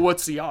 Yeah. You know,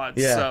 what's the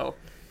odds? Yeah. So,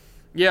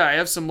 yeah, I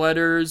have some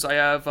letters. I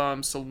have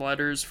some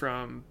letters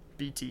from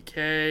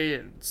BTK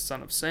and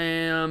Son of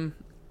Sam.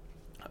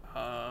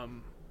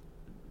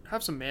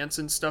 Have some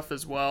Manson stuff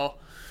as well.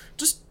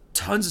 Just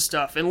tons of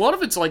stuff, and a lot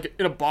of it's like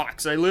in a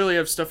box. I literally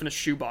have stuff in a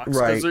shoebox.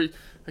 'cause Right.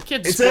 I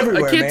can't. It's I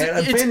everywhere, can't, man.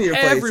 I've it's been to your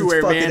place. It's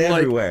everywhere, fucking man.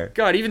 everywhere. Like,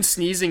 God, even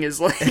sneezing is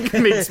like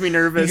makes me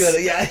nervous. You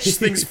gotta- yeah. Just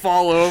things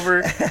fall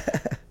over.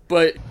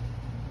 But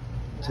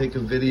Take a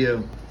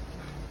video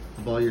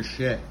of all your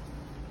shit.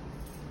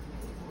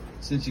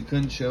 Since you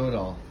couldn't show it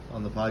all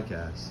on the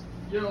podcast.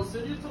 yeah, I'll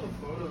send you a ton of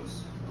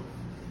photos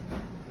of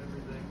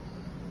everything.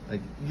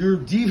 Like your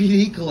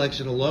DVD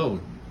collection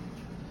alone.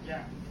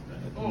 Yeah.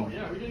 Oh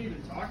yeah, we didn't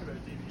even talk about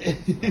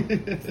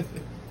DVDs.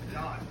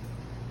 God.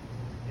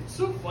 It's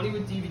so funny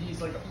with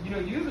DVDs. Like, you know,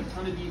 you have a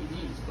ton of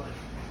DVDs, but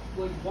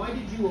like, why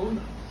did you own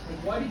them? Like,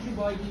 why did you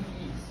buy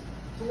DVDs?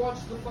 To watch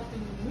the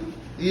fucking movie.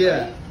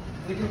 Yeah. Right?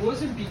 Like, it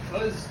wasn't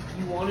because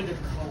you wanted to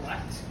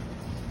collect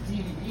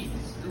DVDs.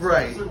 It's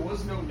Right. because there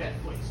was no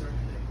Netflix or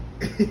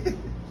anything.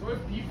 So I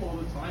have people all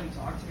the time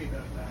talk to me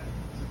about that.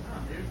 It's like,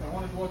 nah, dude, I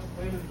wanted to watch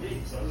Planet of the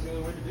Apes. That was the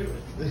only way to do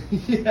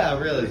it. Yeah,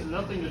 really. There's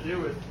nothing to do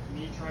with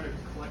me trying to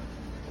collect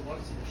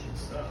deluxe edition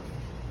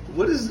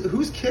stuff.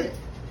 Who's Kit?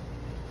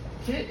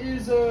 Kit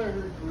is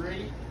her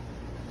great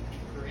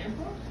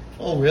grandpa.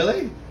 Oh,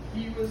 really?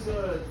 He was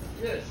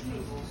yeah, she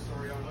knows a little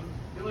story on him.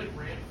 He like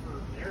ran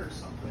for mayor or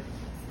something,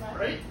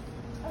 right?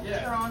 Of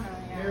Yeah. Toronto,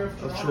 yeah. Mayor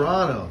Of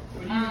Toronto.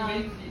 What do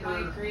you make My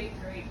her?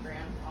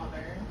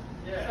 great-great-grandfather.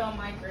 Yeah. So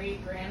my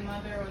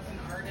great-grandmother was an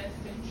artist,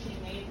 and she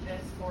made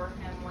this for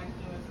him when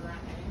he was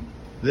running.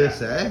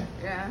 This, eh?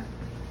 Yeah.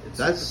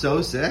 That's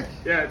so sick.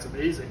 Yeah, it's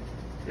amazing.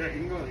 Yeah, you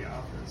can go to the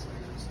office.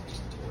 Like, there's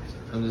just toys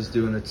everywhere. I'm just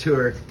doing a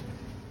tour.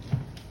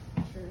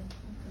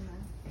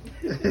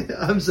 Sure.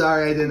 I'm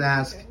sorry, I didn't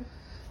ask.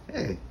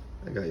 Hey,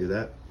 I got you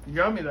that. You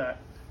got me that.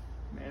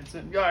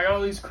 Manson. Yeah, I got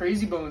all these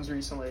Crazy Bones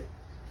recently.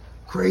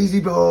 Crazy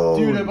Bones.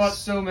 Dude, I bought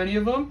so many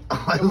of them.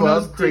 I And when I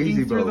was love Crazy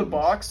digging through the Bones.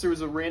 box, there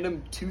was a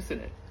random tooth in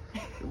it.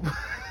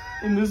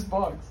 In this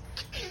box.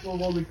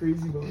 Of all the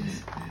Crazy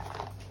Bones.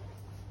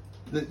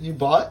 That you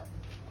bought?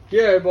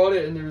 Yeah, I bought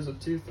it and there was a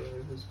tooth in it.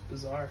 It was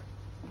bizarre.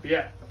 But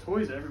yeah,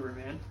 toys everywhere,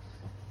 man.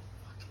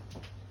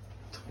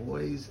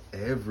 Toys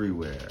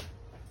everywhere.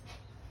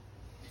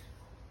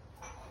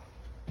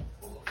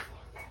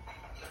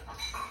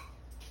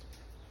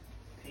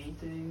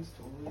 Paintings,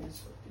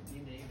 toys, fucking you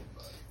name it,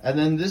 bud. And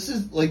then this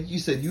is, like you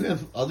said, you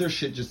have other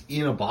shit just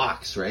in a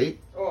box, right?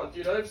 Oh,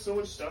 dude, I have so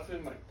much stuff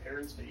in my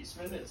parents'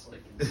 basement. It's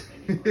like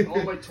insane. Like,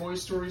 all my Toy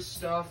Story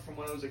stuff from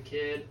when I was a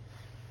kid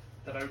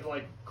that I would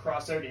like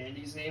cross out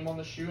Andy's name on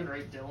the shoe and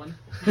write Dylan.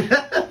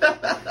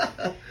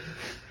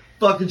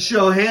 Fucking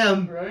show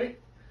him. Right?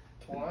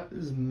 Twat.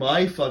 This is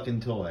my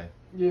fucking toy.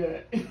 Yeah.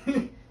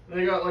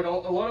 They got like a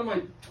lot of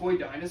my toy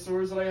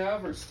dinosaurs that I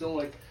have are still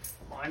like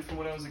mine from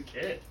when I was a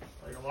kid.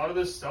 Like a lot of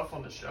this stuff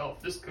on the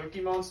shelf. This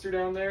Cookie Monster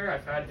down there,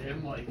 I've had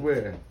him like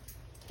Where?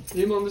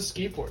 him on the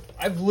skateboard.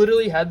 I've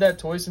literally had that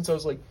toy since I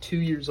was like 2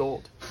 years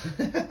old.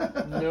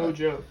 No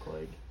joke.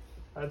 Like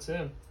that's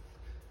him.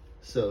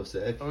 So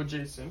sick.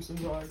 O.J.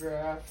 Simpson's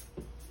autograph,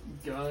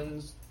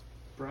 guns,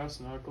 brass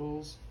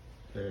knuckles,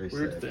 Very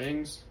weird sick.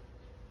 things.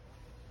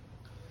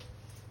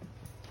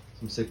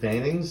 Some sick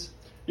paintings.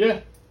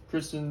 Yeah,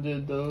 Kristen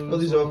did those. Oh,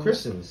 these are all ones.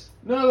 Kristen's.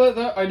 No,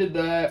 that I did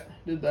that.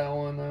 Did that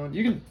one.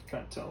 You can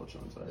kind of tell which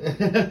ones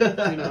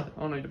I. You know, I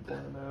don't need to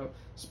point them out.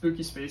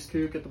 Spooky Space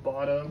Kook at the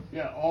bottom.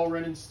 Yeah, all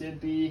Ren and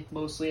Stimpy,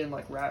 mostly in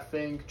like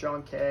Ratfink,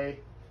 John K.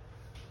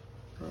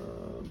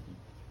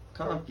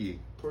 Conky.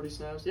 Porty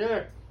Snaps.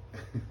 Yeah.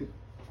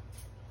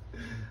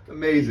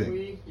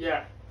 Amazing.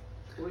 Yeah.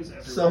 Toys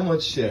everywhere. So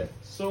much shit.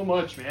 So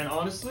much, man.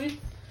 Honestly,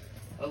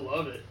 I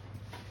love it.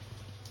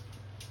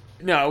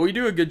 No, we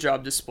do a good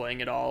job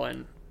displaying it all,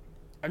 and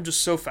I'm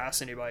just so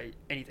fascinated by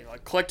anything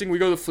like collecting. We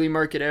go to the flea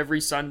market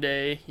every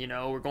Sunday. You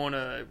know,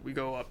 we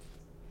go up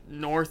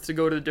north to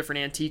go to the different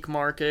antique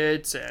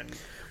markets and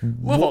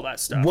love all that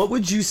stuff. What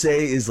would you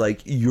say is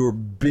like your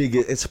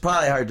biggest? It's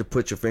probably hard to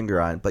put your finger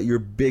on, but your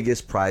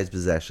biggest prized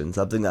possession,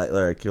 something that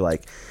like you're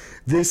like,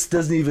 this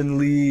doesn't even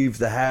leave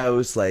the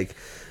house. Like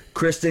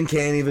Kristen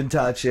can't even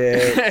touch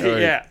it. or-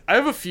 Yeah, I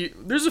have a few.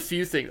 There's a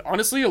few things.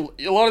 Honestly,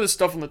 a lot of the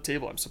stuff on the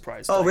table, I'm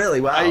surprised. Oh, Like, really?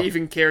 Wow. I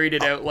even carried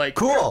it out. Like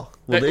Cool. Well,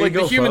 That- there you like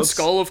go, the human folks.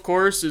 skull, of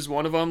course, is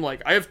one of them.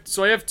 Like I have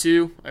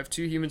two. I have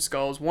two human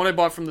skulls. One I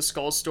bought from the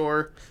skull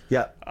store,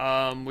 Yeah.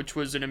 which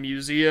was in a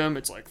museum.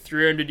 It's like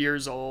 300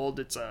 years old.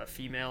 It's a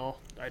female.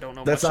 I don't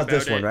know. That's much not about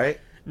this one, it. right?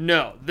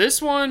 No,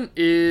 this one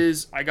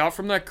is I got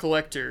from that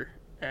collector,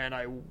 and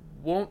I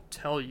won't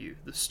tell you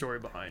the story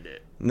behind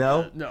it.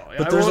 No. No,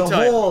 But I there's won't a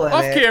tell hole you. in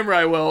Off it. camera,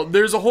 I will.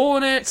 There's a hole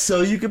in it.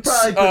 So you could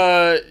probably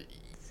put.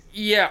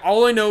 Yeah,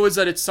 all I know is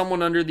that it's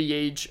someone under the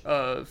age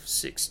of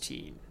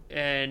 16.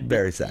 And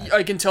Very sad.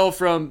 I can tell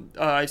from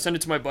I sent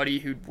it to my buddy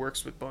who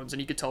works with bones, and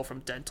he could tell from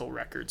dental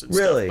records and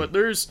Really? stuff.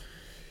 But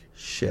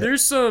Shit.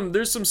 there's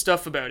some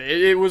stuff about it.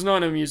 It was not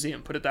in a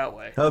museum, put it that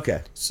way.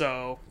 Okay.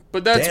 So,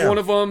 but that's Damn. one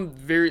of them.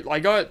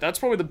 That's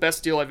probably the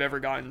best deal I've ever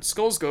gotten.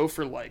 Skulls go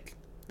for like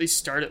they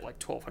start at like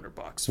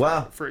 $1,200.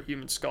 Wow. For a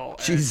human skull.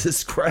 And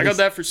Jesus Christ. I got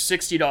that for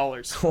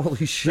 $60.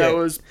 Holy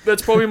shit.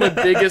 That's probably my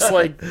biggest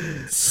like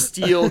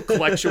steal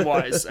collection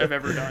wise I've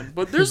ever done.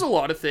 But there's a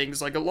lot of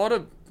things, like a lot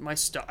of my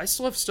stuff. I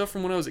still have stuff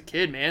from when I was a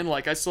kid, man.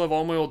 Like I still have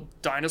all my old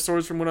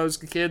dinosaurs from when I was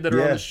a kid that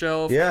are on the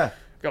shelf. Yeah.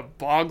 Got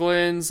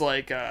Boglins,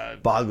 like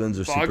Boglins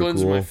are super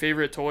Boglins cool. are my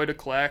favorite toy to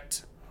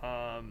collect.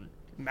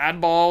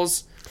 Mad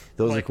Balls.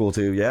 Those are like- cool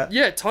too. Yeah.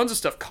 Yeah, tons of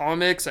stuff.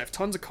 Comics. I have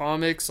tons of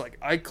comics. Like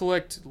I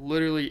collect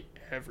literally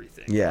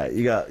everything. Yeah.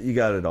 You got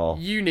it all.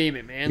 You name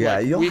it, man. Yeah.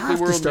 Like, You'll Weekly have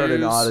to World start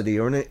an News. oddity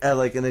or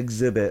like an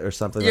exhibit or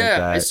something like Yeah,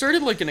 that. I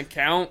started like an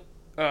account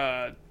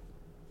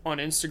on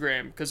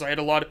Instagram because I had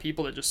a lot of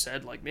people that just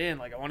said like, man,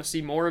 like I want to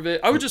see more of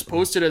it. I would just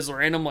post it as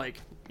random, like,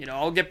 you know,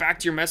 I'll get back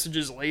to your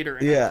messages later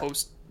and Yeah. I'll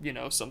post, you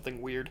know,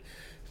 something weird.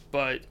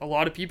 But a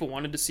lot of people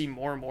wanted to see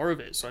more and more of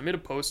it, so I made a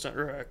post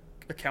or a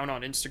account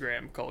on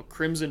Instagram called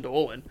Crimson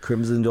Dolan.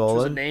 Crimson Which was a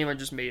Dolan. name I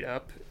just made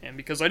up, and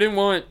because I didn't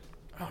want,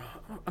 I don't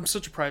know, I'm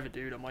such a private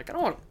dude. I'm like, I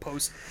don't want to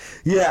post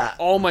Yeah.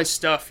 all my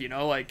stuff, you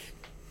know, like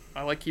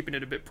I like keeping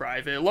it a bit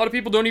private. A lot of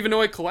people don't even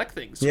know I collect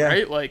things, Yeah.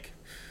 right? Like,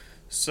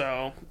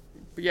 so,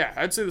 but yeah,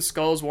 I'd say the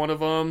Skull is one of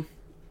them.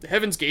 The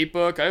Heaven's Gate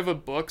book, I have a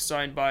book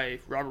signed by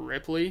Robert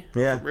Ripley.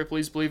 Yeah.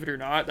 Ripley's Believe It or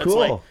Not. That's Cool.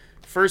 like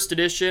first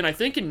edition. I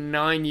think in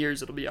 9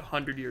 years it'll be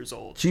 100 years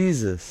old.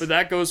 Jesus. But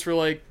that goes for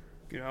like,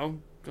 you know,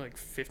 like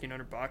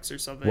 $1,500 or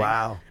something.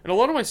 Wow. And a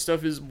lot of my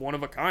stuff is one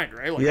of a kind,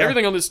 right? Like Yeah.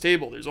 everything on this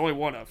table, there's only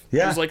one of.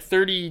 Yeah. There's like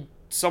 30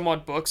 some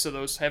odd books of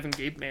those Heaven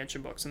Gate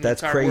Mansion books in the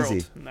That's entire crazy.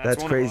 world. And That's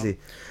one of crazy.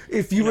 them.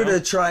 If you were know? to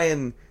try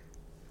and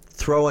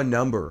throw a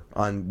number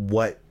on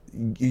what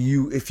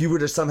if you were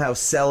to somehow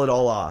sell it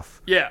all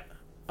off. Yeah.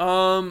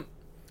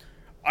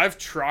 I've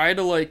tried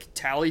to like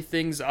tally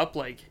things up,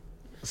 like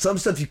Some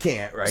stuff you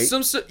can't, right?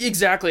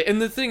 exactly.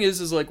 And the thing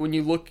is like when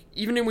you look,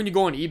 even when you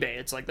go on eBay,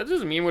 it's like that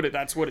doesn't mean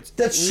that's what it's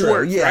That's true.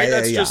 worth, Yeah, right? yeah,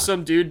 That's yeah. just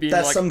some dude being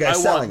That's like, some guy I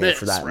selling want it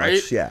for this, that right?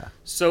 much. Yeah.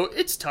 So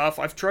it's tough.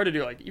 I've tried to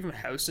do like even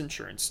house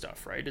insurance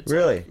stuff, right? It's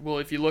Really? like, well,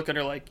 if you look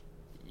under like,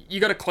 you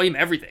got to claim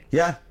everything,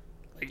 Yeah.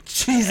 like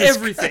Jesus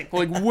everything,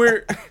 like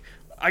where,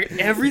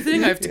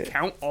 everything. I have to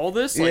count all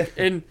this, like,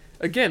 Yeah. and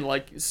again,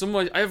 like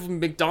I have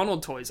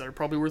McDonald toys that are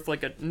probably worth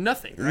like a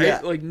nothing, right? Yeah.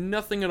 Like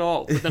nothing at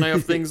all. But then I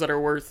have things that are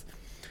worth,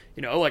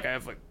 you know, like I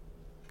have like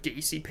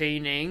Gacy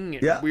painting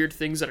and Yeah. weird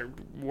things that are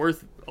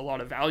worth a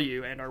lot of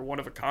value and are one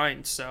of a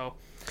kind. So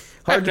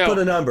Hard to no, put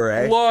a number,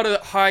 eh? a lot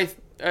of high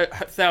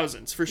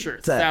thousands for sure.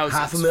 that Thousands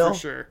half a mil? for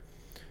sure.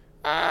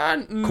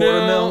 No,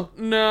 Quarter mil?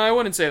 No, I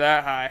wouldn't say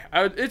that high.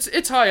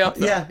 It's high up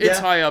though. Yeah, It's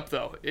yeah. high up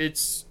though.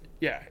 It's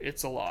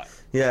a lot.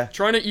 Yeah.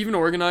 Trying to even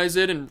organize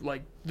it, and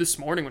like this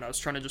morning when I was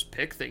trying to just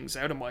pick things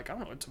out, I'm like, I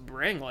don't know what to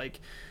bring. Like,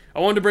 I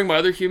wanted to bring my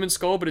other human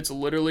skull, but it's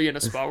literally in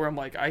a spot where I'm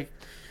like,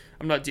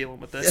 I'm not dealing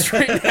with this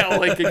right now.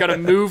 Like, I gotta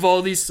move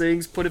all these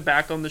things, put it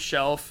back on the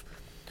shelf.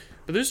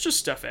 But there's just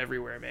stuff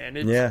everywhere, man.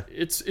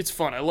 It's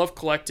fun. I love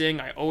collecting.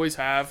 I always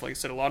have. Like I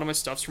said, a lot of my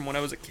stuff's from when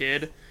I was a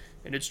kid,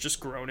 and it's just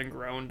grown and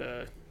grown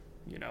to,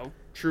 you know,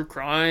 true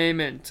crime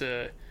and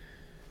to,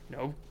 you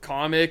know,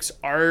 comics,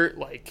 art,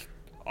 like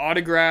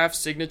autographs,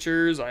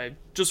 signatures. I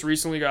just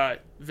recently got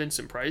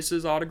Vincent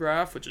Price's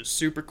autograph, which is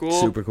super cool.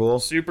 Super cool.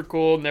 Super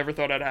cool. Never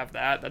thought I'd have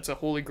that. That's a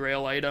holy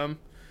grail item.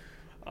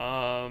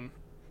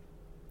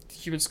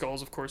 Human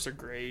skulls, of course, are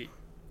great.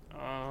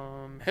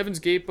 Heaven's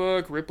Gate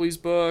book, Ripley's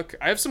book.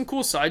 I have some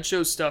cool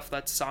sideshow stuff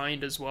that's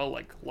signed as well,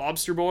 like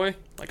Lobster Boy.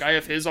 Like I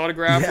have his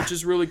autograph, Yeah. which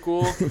is really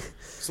cool.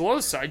 So a lot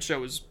of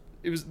sideshow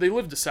they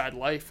lived a sad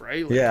life,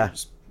 right? Like, Yeah. they're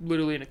just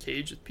literally in a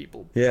cage with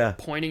people Yeah.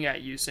 pointing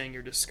at you saying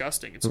you're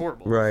disgusting. It's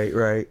horrible. Right,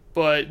 right.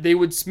 But they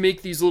would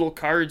make these little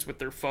cards with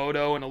their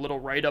photo and a little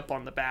write-up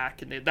on the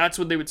back, and that's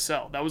what they would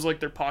sell. That was like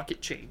their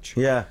pocket change.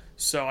 Yeah.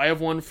 So I have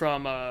one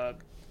from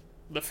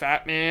the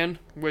Fat Man,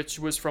 which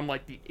was from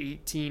like the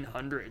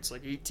 1800s,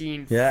 like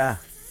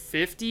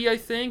 1850, I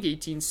think,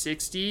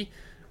 1860.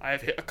 I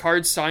have a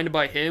card signed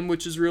by him,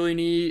 which is really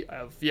neat. I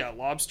have,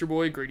 Lobster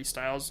Boy, Grady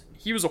Stiles.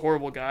 He was a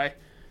horrible guy,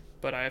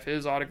 but I have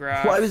his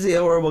autograph. Why was he a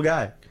horrible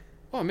guy?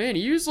 Oh man,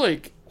 he was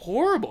like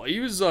horrible.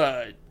 He was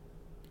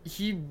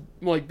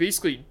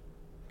basically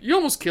he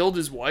almost killed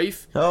his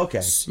wife. Okay.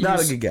 He Not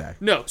was- a good guy.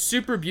 No,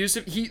 super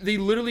abusive. They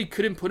literally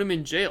couldn't put him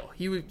in jail.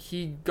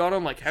 He got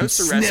on like house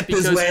arrest Snip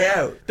because his way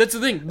out. that's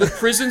the thing. The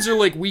prisons are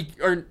like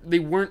they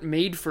weren't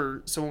made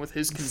for someone with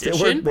his condition.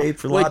 They weren't made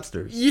for Like,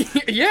 lobsters.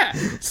 Yeah.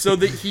 So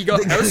that he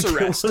got house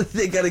arrest.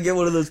 They gotta get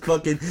one of those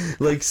fucking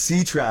like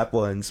sea trap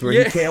ones where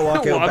Yeah, you can't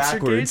walk out lobster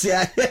backwards.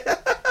 cage. Yeah.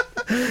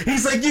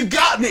 He's like, you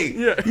got me.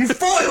 Yeah. You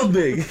foiled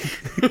me.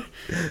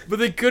 But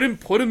they couldn't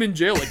put him in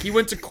jail. Like he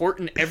went to court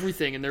and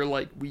everything, and they're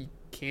like, we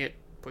can't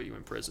put you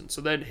in prison. So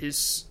then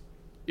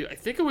I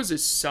think it was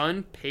his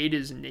son, paid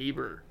his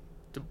neighbor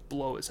to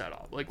blow his head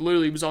off. Like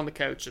literally, he was on the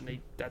couch, and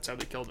that's how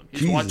they killed him.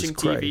 He was watching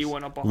TV, Christ.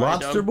 went up behind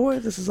Lobster him. Boy.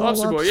 This is all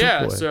Lobster Boy,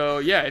 yeah. So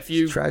yeah, if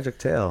you tragic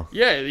tale.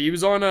 he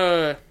was on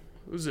what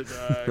was it?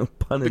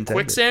 Pun The intended.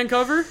 Quicksand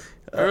cover.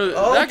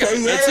 okay,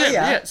 That's it.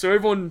 yeah. Yeah. So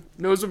everyone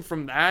knows him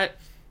from that.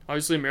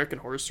 Obviously, American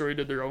Horror Story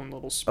did their own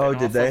little spin Oh,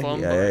 did they? of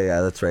him.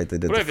 Yeah. That's right. They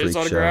did But I the have his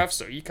freak show. autograph,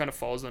 so he kind of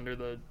falls under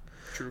the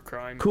true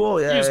crime.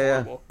 Cool, yeah, He was yeah.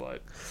 horrible,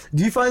 but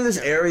Do you find this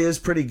area is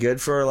pretty good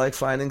for like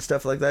finding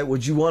stuff like that?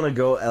 Would you want to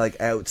go like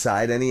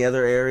outside any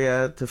other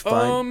area to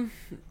find?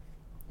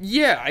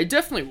 yeah, I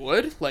definitely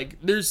would. Like,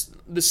 the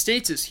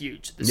States is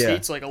huge. The Yeah.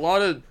 States, like a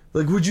lot of.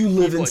 Like, would you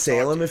live people in I talk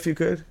Salem to. if you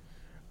could?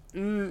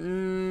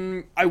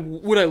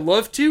 Would I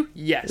love to?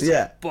 Yes.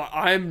 Yeah. But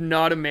I'm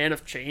not a man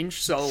of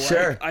change, so like,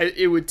 Sure.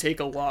 it would take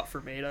a lot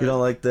for me to. You don't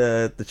like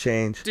the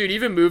change. Dude,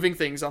 even moving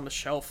things on the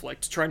shelf, like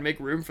to try and make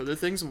room for other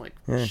things, I'm like,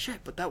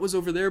 shit, but that was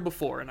over there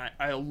before, and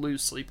I'll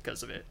lose sleep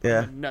because of it. Yeah.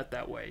 I'm a nut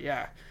that way,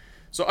 yeah.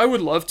 So I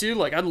would love to,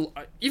 like,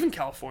 even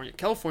California.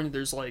 California,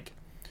 there's like,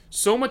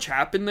 so much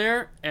happened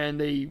there,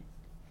 and they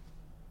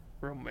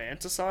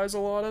romanticize a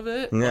lot of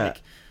it. Yeah.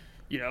 Like,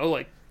 you know,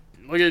 like,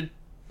 look at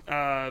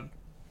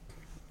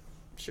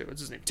shit,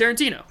 what's his name?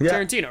 Tarantino. Yeah.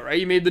 Tarantino, right?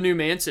 He made the new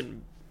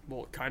Manson,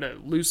 well, kind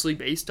of loosely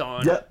based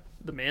on Yep.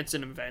 the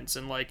Manson events,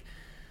 and like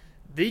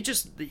they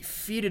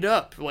feed it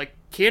up. Like,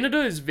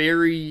 Canada is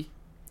very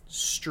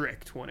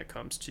strict when it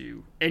comes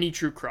to any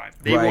true crime.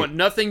 They Right. want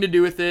nothing to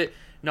do with it,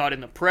 not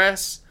in the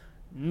press,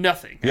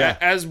 nothing. Yeah.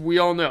 As we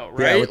all know,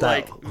 right? Yeah, with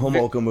that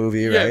Homoka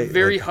movie, yeah, right?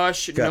 very Like,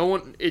 hush. got- No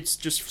one. It's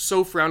just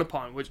so frowned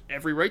upon, which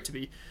every right to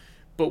be.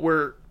 But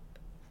where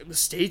the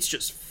States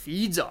just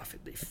feeds off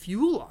it, they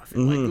fuel off it.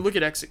 Like, look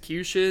at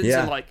executions, Mm-hmm.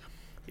 Yeah. and like,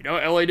 you know,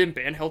 LA didn't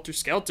ban Helter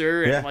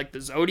Skelter, and Yeah. like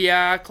the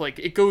Zodiac. Like,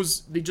 it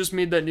goes. They just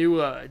made that new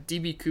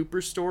DB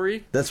Cooper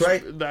story. That's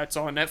right. That's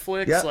on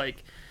Netflix. Yeah.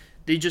 Like,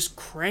 they just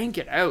crank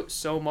it out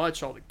so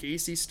much. All the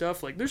Gacy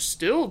stuff. Like, there's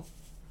still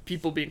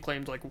people being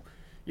claimed. Like,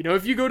 you know,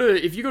 if you go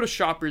to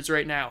Shoppers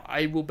right now,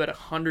 I will bet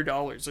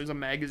 $100 there's a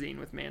magazine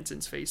with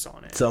Manson's face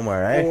on it.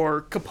 Somewhere, eh?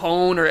 Or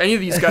Capone or any of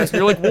these guys.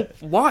 And you're like, well,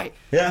 why?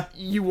 Yeah.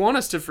 You want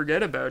us to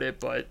forget about it,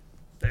 but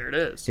there it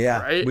is.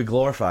 Yeah. Right? We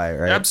glorify it,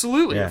 right?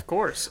 Absolutely, Yeah. of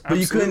course. But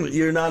you Absolutely. couldn't.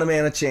 You're not a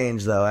man of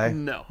change, though, eh?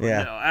 No.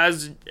 Yeah. No.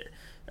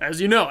 As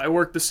you know, I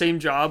work the same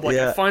job. Like,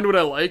 Yeah. I find what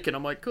I like, and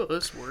I'm like, cool,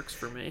 this works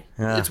for me.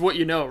 Yeah. It's what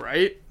you know,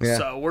 right? Yeah.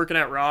 So working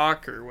at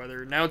Rock, or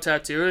whether now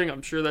tattooing,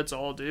 I'm sure that's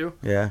all I'll do.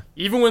 Yeah.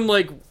 Even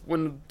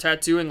when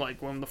tattooing,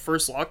 like when the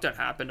first lockdown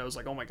happened, I was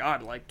like, oh my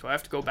god, like, do I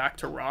have to go back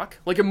to Rock?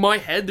 Like, in my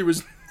head, there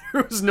was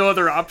no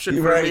other option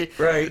for Right,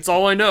 me. right. It's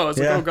all I know. I was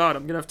Yeah. like, oh god,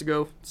 I'm gonna have to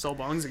go sell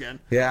bongs again.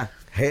 Yeah.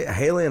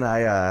 Haley and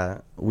I,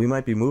 we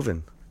might be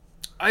moving.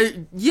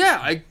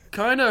 I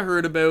kind of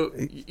heard about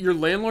your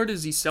landlord.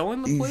 Is he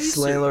selling the place? Each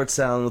landlord's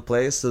selling the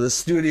place, so the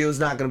studio's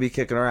not going to be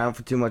kicking around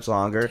for too much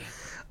longer.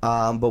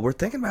 But we're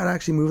thinking about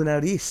actually moving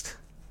out east.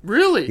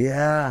 Really?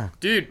 Yeah.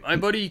 Dude, my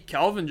buddy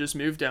Calvin just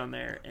moved down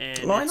there, and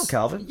Oh, I know it's-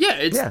 Calvin. Yeah,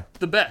 it's Yeah.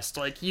 the best.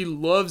 Like, he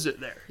loves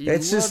it there. He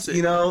It's loves just, it.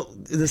 you know,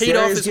 this Paid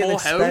off area's his getting whole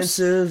house.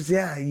 expensive.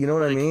 Yeah, you know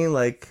what I mean?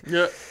 Like,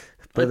 Yeah,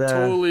 But,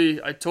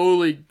 I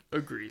totally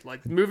agree.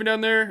 Like, moving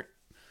down there,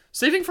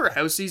 saving for a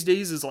house these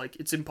days is like,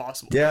 it's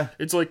impossible. Yeah.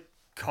 It's like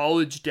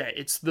college debt.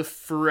 It's the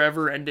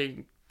forever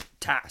ending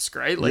task,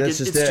 right? Like, That's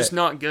it's just it. just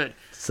not good.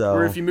 So-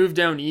 where if you move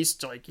down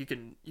east, like, you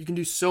can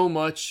do so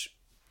much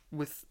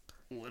with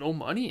little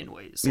money in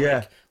ways.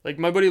 Yeah. Like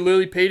my buddy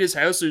literally paid his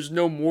house. There's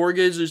no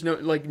mortgage. There's no,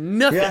 like,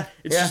 nothing. Yeah,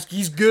 It's yeah. just,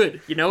 he's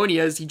good, you know, and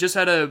he just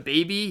had a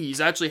baby.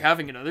 He's actually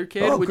having another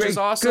kid, Oh, which great. is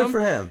awesome. Good for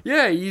him.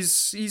 Yeah,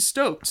 he's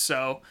stoked.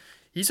 So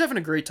he's having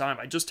a great time.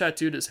 I just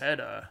tattooed his head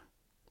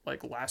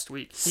like last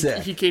week.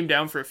 Sick. He came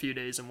down for a few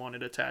days and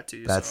wanted a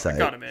tattoo. That's so I tight.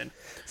 got him in.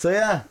 so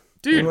yeah.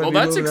 Dude, We might well, be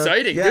that's moving out.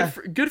 exciting. Yeah.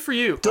 Good for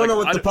you. Don't Like, know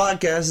what I the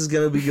podcast is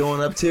going to be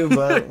going up to,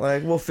 but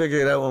like we'll figure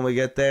it out when we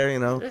get there, you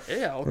know.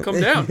 Yeah, I'll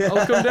come down.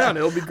 I'll come down.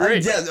 It'll be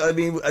great. Yeah, I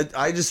mean,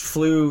 I just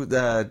flew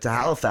to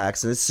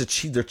Halifax, and it's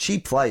they're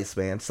cheap flights,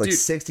 man. It's like Dude.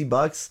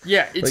 $60.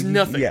 Yeah, it's Like,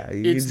 nothing. Yeah,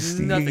 you It's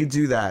can nothing.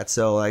 do that.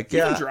 So like,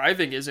 Even yeah,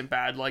 driving isn't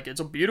bad. Like,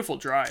 it's a beautiful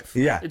drive.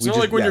 Yeah, It's we not just-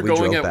 like when yeah, you're we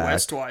going drove out back.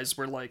 westwise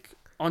where, like,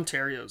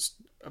 Ontario's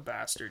a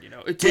bastard, you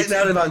know? It Getting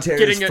out of Ontario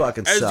getting it-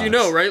 fucking as sucks. you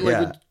know, right? Like, Yeah.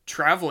 with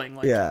traveling,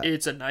 like, Yeah.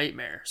 it's a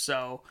nightmare.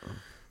 So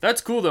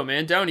that's cool, though,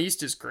 man. Down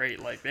east is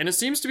great. Like, and it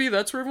seems to be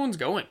that's where everyone's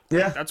going.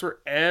 Yeah. Like, that's where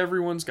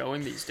everyone's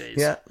going these days.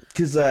 yeah,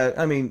 because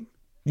I mean,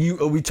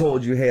 we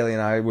told you Haley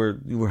and I were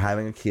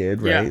having a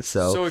kid, right? Yeah,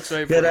 so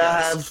excited for gotta you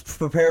guys.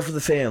 prepare for the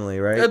family,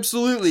 right?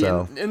 Absolutely.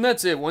 So- And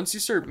that's it. Once you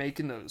start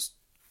making those,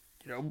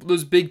 you know,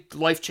 those big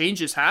life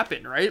changes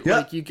happen, right? Yeah.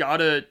 Like, you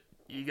gotta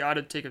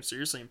take them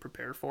seriously and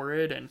prepare for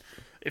it. And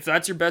if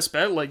that's your best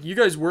bet, like, you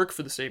guys work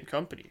for the same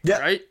company, Yeah.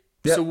 right?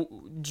 Yeah. So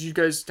do you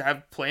guys have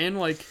a plan?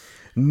 Like,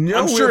 No,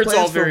 I'm we sure have it's all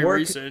plans for very work.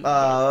 recent.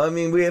 I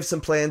mean, we have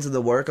some plans in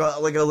the work.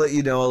 I'll let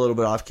you know a little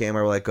bit off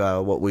camera, like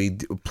what we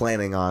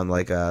planning on,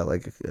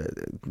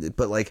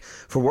 but like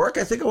for work,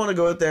 I think I want to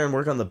go out there and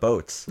work on the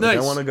boats. Like,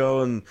 Nice. I want to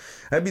go and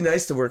it'd be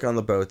nice to work on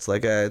the boats.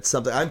 Like it's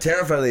something I'm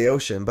terrified of the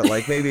ocean, but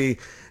like maybe.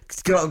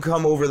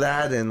 Come over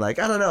that and like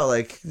I don't know,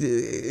 like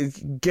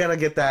gonna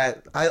get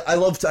that. I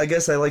love I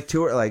guess I like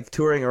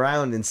touring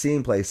around and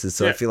seeing places,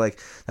 so I Yeah. feel like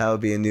that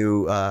would be a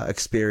new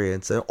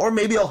experience, or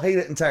maybe I'll hate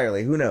it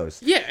entirely. Who knows?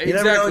 Yeah, you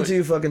never know exactly. until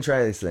you fucking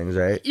try these things,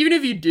 right? even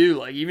if you do,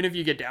 like, even if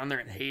you get down there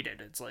and hate it,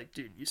 it's like,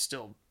 dude, you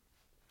still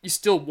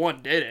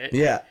did it.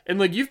 Yeah. And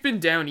like, you've been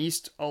down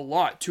east a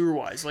lot tour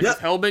wise. Like, Yeah. with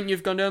Hellbent,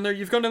 you've gone down there.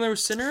 You've gone down there with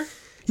Sinner.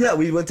 Yeah,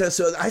 we went to.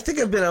 So I think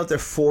I've been out there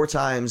 4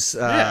 times.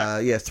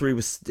 Yeah. 3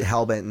 with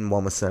Hellbent and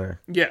 1 with Center.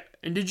 Yeah.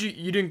 And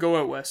you didn't go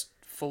out west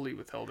fully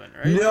with Hellbent,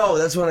 right? No,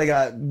 that's when I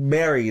got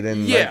married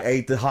and Yeah. like,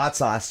 ate the hot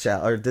sauce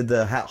challenge or did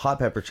the hot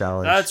pepper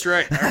challenge. That's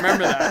right. I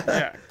remember that.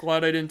 Yeah.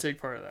 Glad I didn't take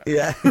part of that.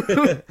 Yeah.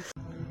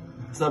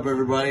 What's up,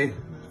 everybody?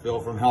 Phil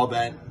from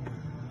Hellbent.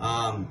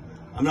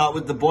 I'm not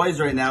with the boys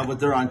right now, but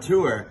they're on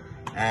tour.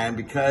 And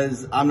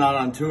because I'm not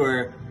on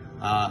tour,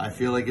 I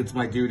feel like it's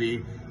my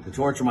duty to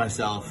torture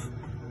myself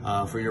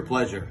for your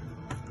pleasure.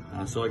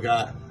 So I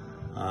got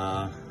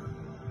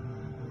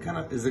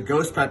is a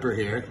ghost pepper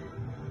here.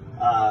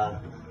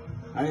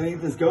 I'm gonna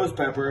eat this ghost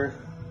pepper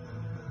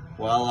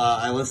while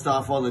I list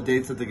off all the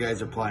dates that the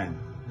guys are playing.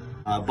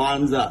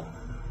 Bottoms up.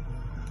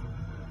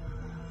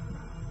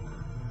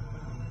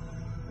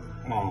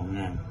 Oh,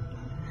 man.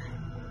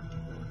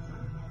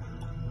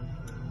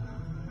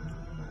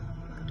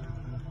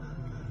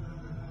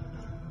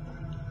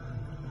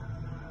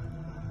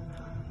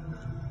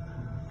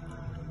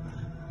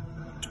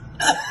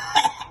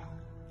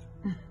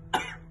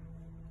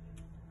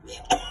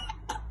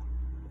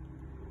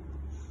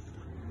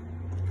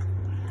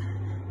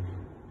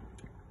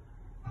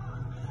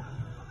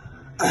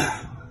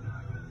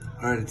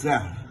 All right, it's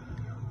down.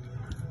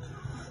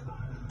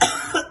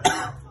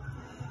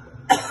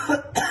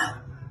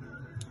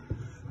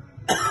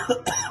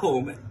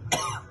 Oh, man.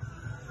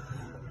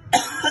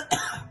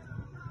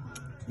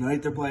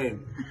 Tonight they're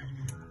playing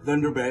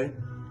Thunder Bay.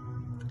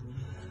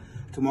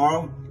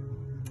 Tomorrow,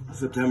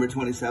 September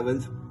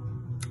 27th,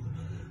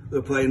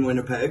 they're playing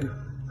Winnipeg.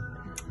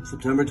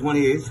 September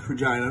 28th,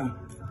 Regina.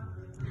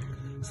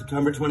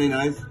 September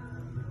 29th,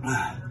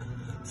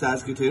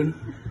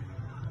 Saskatoon.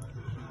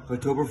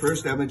 October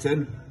 1st,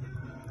 Edmonton.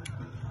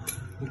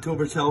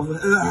 October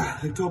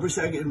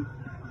 2nd,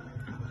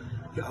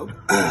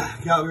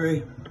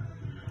 Calgary.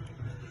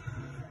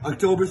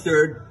 October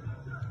 3rd,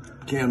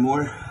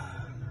 Canmore.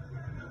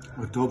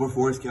 October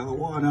 4th,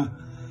 Kelowna.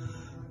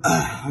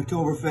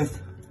 October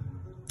 5th,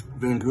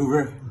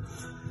 Vancouver.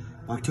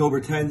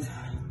 October 10th,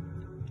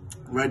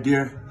 Red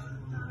Deer.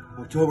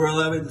 October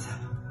 11th,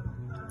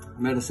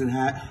 Medicine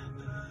Hat.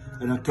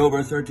 And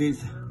October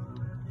 13th,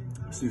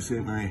 Sault Ste.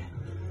 Marie.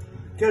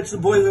 Catch the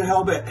boys at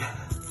Hellbent.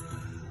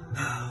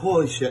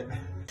 Holy shit.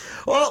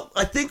 Well,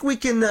 I think we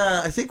can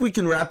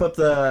wrap up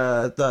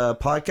the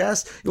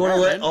podcast. You want to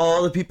let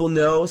all the people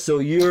know? So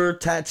you're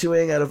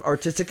tattooing out of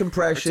Artistic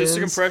Impressions.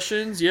 Artistic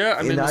Impressions, yeah.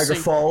 I'm in Niagara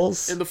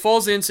Falls. In the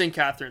Falls and St.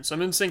 Catharines. So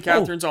I'm in St.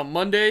 Catharines on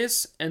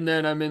Mondays, and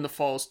then I'm in the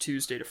Falls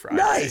Tuesday to Friday.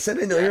 Nice. I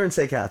didn't know you were in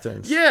St.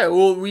 Catharines. Yeah,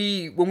 well,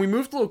 when we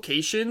moved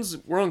locations,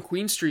 we're on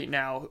Queen Street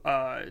now,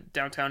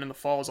 downtown in the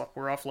Falls.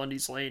 We're off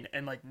Lundy's Lane,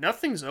 and like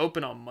nothing's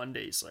open on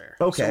Mondays there.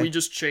 Okay. So we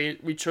just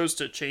we chose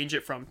to change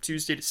it from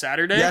Tuesday to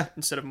Saturday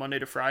instead of Monday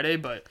to Friday,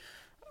 but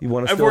you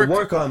want to still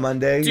work on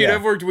Monday? Dude,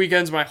 I've worked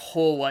weekends my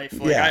whole life.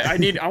 Like,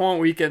 I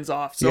want weekends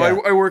off. So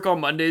I work on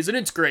Mondays, and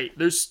it's great.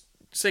 There's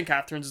St.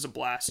 Catharines is a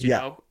blast, you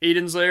know.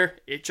 Aiden's there.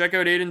 Check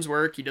out Aiden's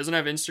work. He doesn't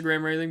have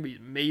Instagram or anything, but he's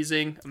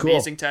amazing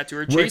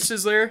tattooer. Chase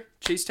is there.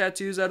 Chase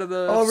Tattoos out of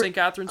the St.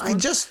 Catharines one. I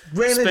just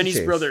ran into Chase. Spenny's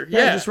brother.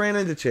 Yeah, I just ran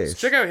into Chase. So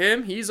check out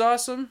him. He's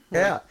awesome.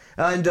 Yeah.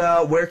 And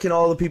where can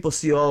all the people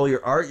see all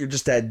your art? You're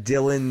just at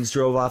Dylan's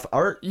Drove Off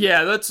Art?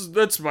 Yeah, that's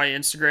my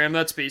Instagram.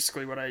 That's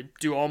basically what I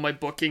do all my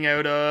booking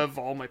out of,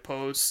 all my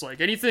posts.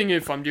 Like anything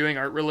if I'm doing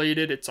art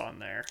related, it's on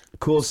there.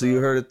 Cool, so you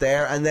heard it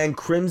there. And then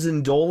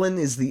Crimson Dolan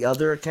is the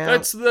other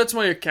account? That's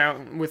my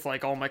account with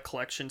like all my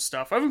collection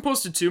stuff. I haven't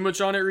posted too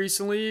much on it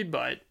recently,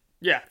 but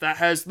yeah,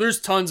 there's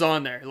tons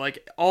on there.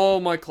 Like all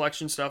my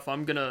collection stuff,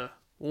 I'm gonna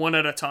one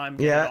at a time.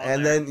 Yeah,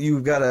 and then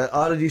you've got an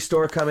oddity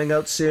store coming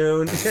out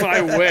soon.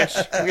 I wish.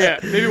 Yeah,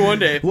 maybe one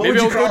day. Maybe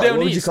I'll go down east. What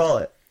would you call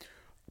it?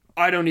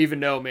 I don't even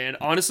know, man.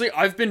 Honestly,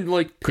 I've been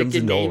like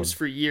picking names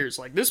for years.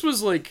 Like this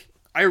was like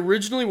I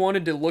originally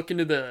wanted to look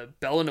into the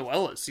Bella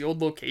Noellas, the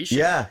old location.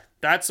 Yeah.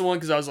 That's the one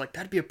because I was like,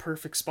 that'd be a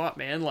perfect spot,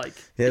 man. Like,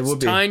 yeah, it's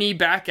tiny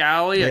back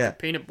alley. I could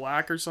paint it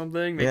black or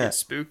something, make it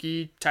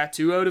spooky,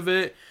 tattoo out of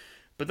it.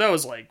 But that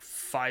was like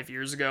 5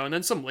 years ago. And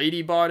then some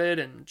lady bought it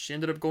and she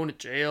ended up going to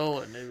jail.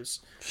 And it was.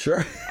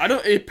 Sure.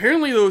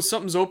 Apparently, though,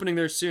 something's opening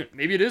there soon.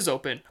 Maybe it is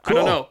open. Cool. I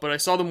don't know. But I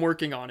saw them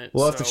working on it.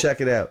 We'll have to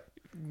check it out.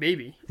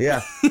 Maybe.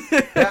 Yeah.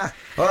 Yeah.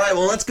 All right.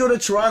 Well, let's go to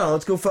Toronto.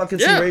 Let's go fucking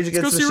see Rage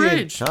Against the Machine.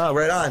 Rage. Oh,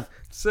 right on.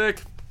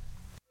 Sick.